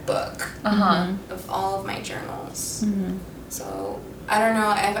master book of all of my journals. So I don't know.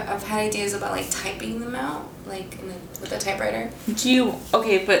 I've had ideas about like typing them out, like with a typewriter. Do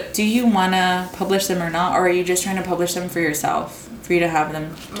you want to publish them or not, or are you just trying to publish them for yourself, for you to have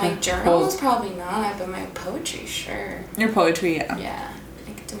them? My journals probably not, but my poetry, sure. Your poetry, yeah. Yeah,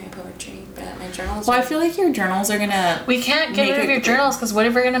 I could do my poetry, but my journals. Well, I feel like your journals are gonna. We can't get rid of your journals because what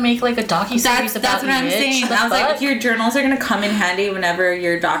if we're gonna make like a docu-series about That's what I'm you, bitch? saying. The I was like, fuck? your journals are gonna come in handy whenever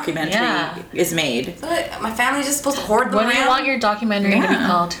your documentary is made. But my family's just supposed to hoard them. What do you around? want your documentary to be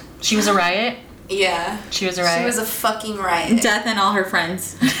called? She Was a Riot? Yeah. She was a riot. She was a fucking riot. Death and all her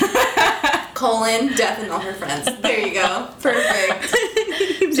friends. Death and all her friends. There you go. Perfect.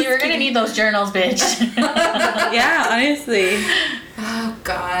 So you're gonna need those journals, bitch. Yeah, honestly. Oh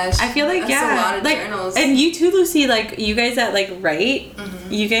gosh. I feel like That's a lot of like, journals. and you too, Lucy. Like you guys that like write,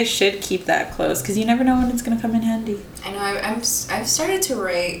 you guys should keep that close because you never know when it's gonna come in handy. I know. I've started to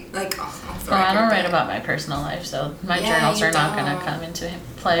write like. I don't write about my personal life, so my journals are not gonna come into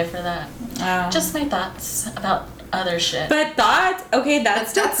play for that. Oh. Just my thoughts about other shit. But thoughts, okay,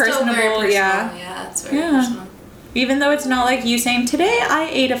 that's still personable. Still very personal. Yeah. Yeah, it's very personal. Even though it's not like you saying, today I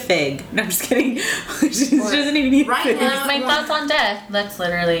ate a fig. No, I'm just kidding. She doesn't even eat Right figs. now. my thoughts on death. That's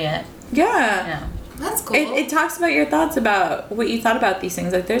literally it. Yeah. Yeah. That's cool. It talks about your thoughts about what you thought about these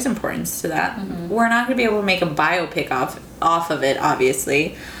things. Like, there's importance to that. We're not going to be able to make a biopic off of it,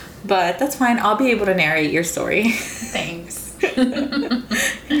 obviously. But that's fine. I'll be able to narrate your story. Thanks.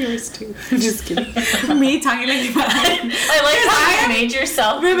 Yours too. I'm just kidding. Me talking like that. I like how you made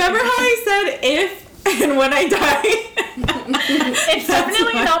yourself. Remember how I said if and when I die? It's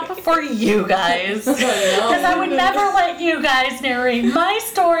definitely not before you guys. Because I would never let you guys narrate my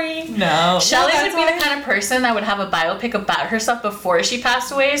story. No. Shelly would be the kind of person that would have a biopic about herself before she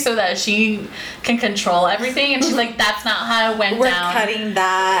passed away so that she can control everything. And she's like, that's not how it went We're down. cutting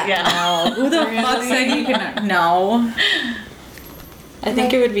that. Yeah. No. Who the fuck said you can? No. I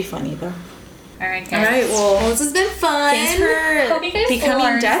think it would be funny though. Alright, guys. Alright, well, this has been fun. thanks for Hope you guys becoming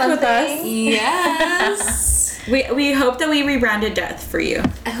learned death with something. us. Yes. We hope that we rebranded death for you.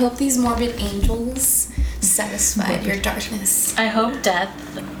 I hope these morbid angels satisfied your darkness. I hope death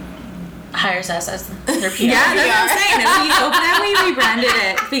hires us as their PR. Yeah, that's what I'm saying. We hope that we rebranded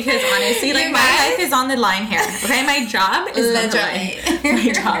it because honestly, like, my life is on the line here. Okay, my job is on the line.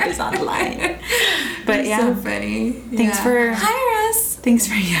 My job is on the line. But yeah, So funny. thanks for hire us. Thanks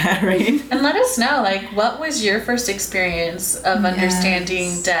for right. And let us know, like, what was your first experience of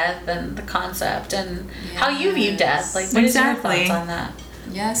understanding death and the concept and how you view death? Like, what is your Exactly. thoughts on that?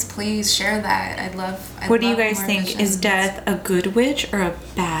 Yes, please share that. I'd love. What do you guys think? Is death a good witch or a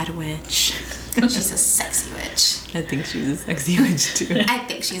bad witch? She's a sexy witch. I think she's a sexy witch too. I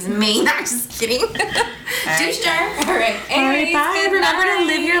think she's mean. I'm just kidding. Do sure. All right. All right, Anyways, bye. good Remember to night.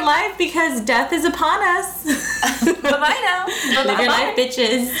 live your life because death is upon us. Bye-bye now. Live your life,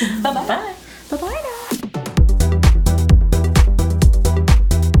 bitches. Bye-bye. Bye-bye now.